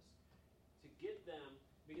before us. To get them,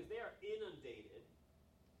 because they are inundated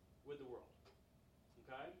with the world.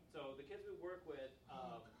 Okay? So the kids we work with,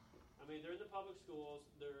 they're in the public schools,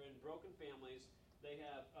 they're in broken families, they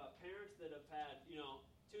have parents that have had, 2,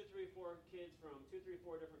 3, 4 kids from 2, 3,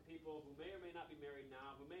 4 different people who may or may not be married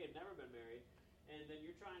now, who may have never been married, and then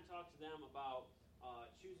you're trying to talk to them about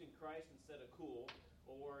choosing Christ instead of cool,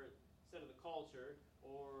 or instead of the culture,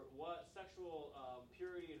 or what sexual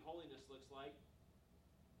purity and holiness looks like.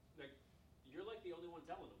 Like, you're like the only one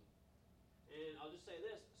telling them. And I'll just say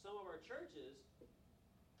this, some of our churches,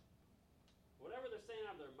 whatever they're saying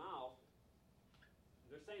out of their mouth,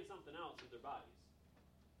 they're saying something else with their bodies.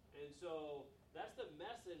 And so that's the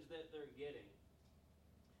message that they're getting.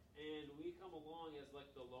 And we come along as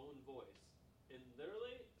like the lone voice. And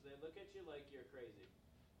literally, they look at you like you're crazy.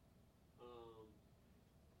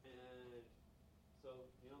 And so,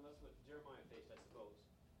 that's what Jeremiah faced, I suppose.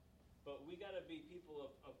 But we got to be people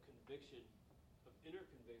of conviction, of inner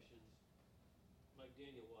convictions, like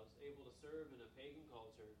Daniel was, able to serve in a pagan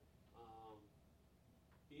culture,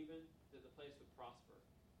 even that the place would prosper.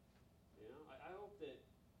 I hope that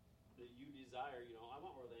you desire, I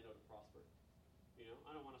want Orlando to prosper.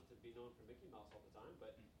 I don't want us to be known for Mickey Mouse all the time,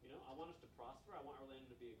 but, I want us to prosper. I want Orlando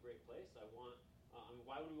to be a great place. I want,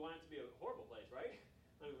 why would we want it to be a horrible place, right?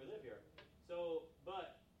 We live here. So,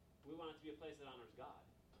 but we want it to be a place that honors God.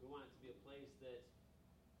 We want it to be a place that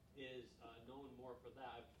is known more for that.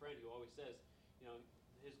 I have a friend who always says,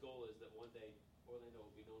 his goal is that one day Orlando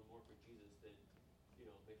will be known more for Jesus than,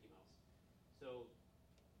 Mickey Mouse. So,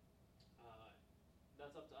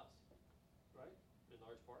 that's up to us, right? In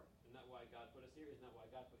large part. Isn't that why God put us here? Isn't that why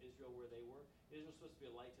God put Israel where they were? Israel's supposed to be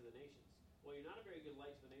a light to the nations. Well, you're not a very good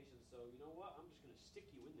light to the nations, so you know what? I'm just going to stick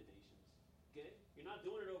you in the nations. Okay? You're not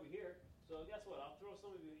doing it over here. So guess what? I'll throw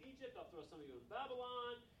some of you in Egypt. I'll throw some of you in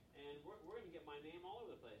Babylon. And we're going to get my name all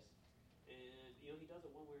over the place. And, he does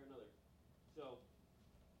it one way or another. So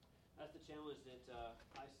that's the challenge that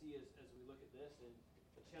I see as we look at this, and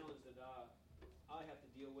the challenge that I have to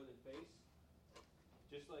deal with and face,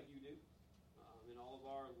 just like you do, in all of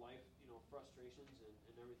our life, frustrations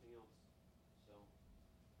and everything else. So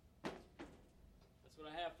that's what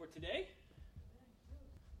I have for today.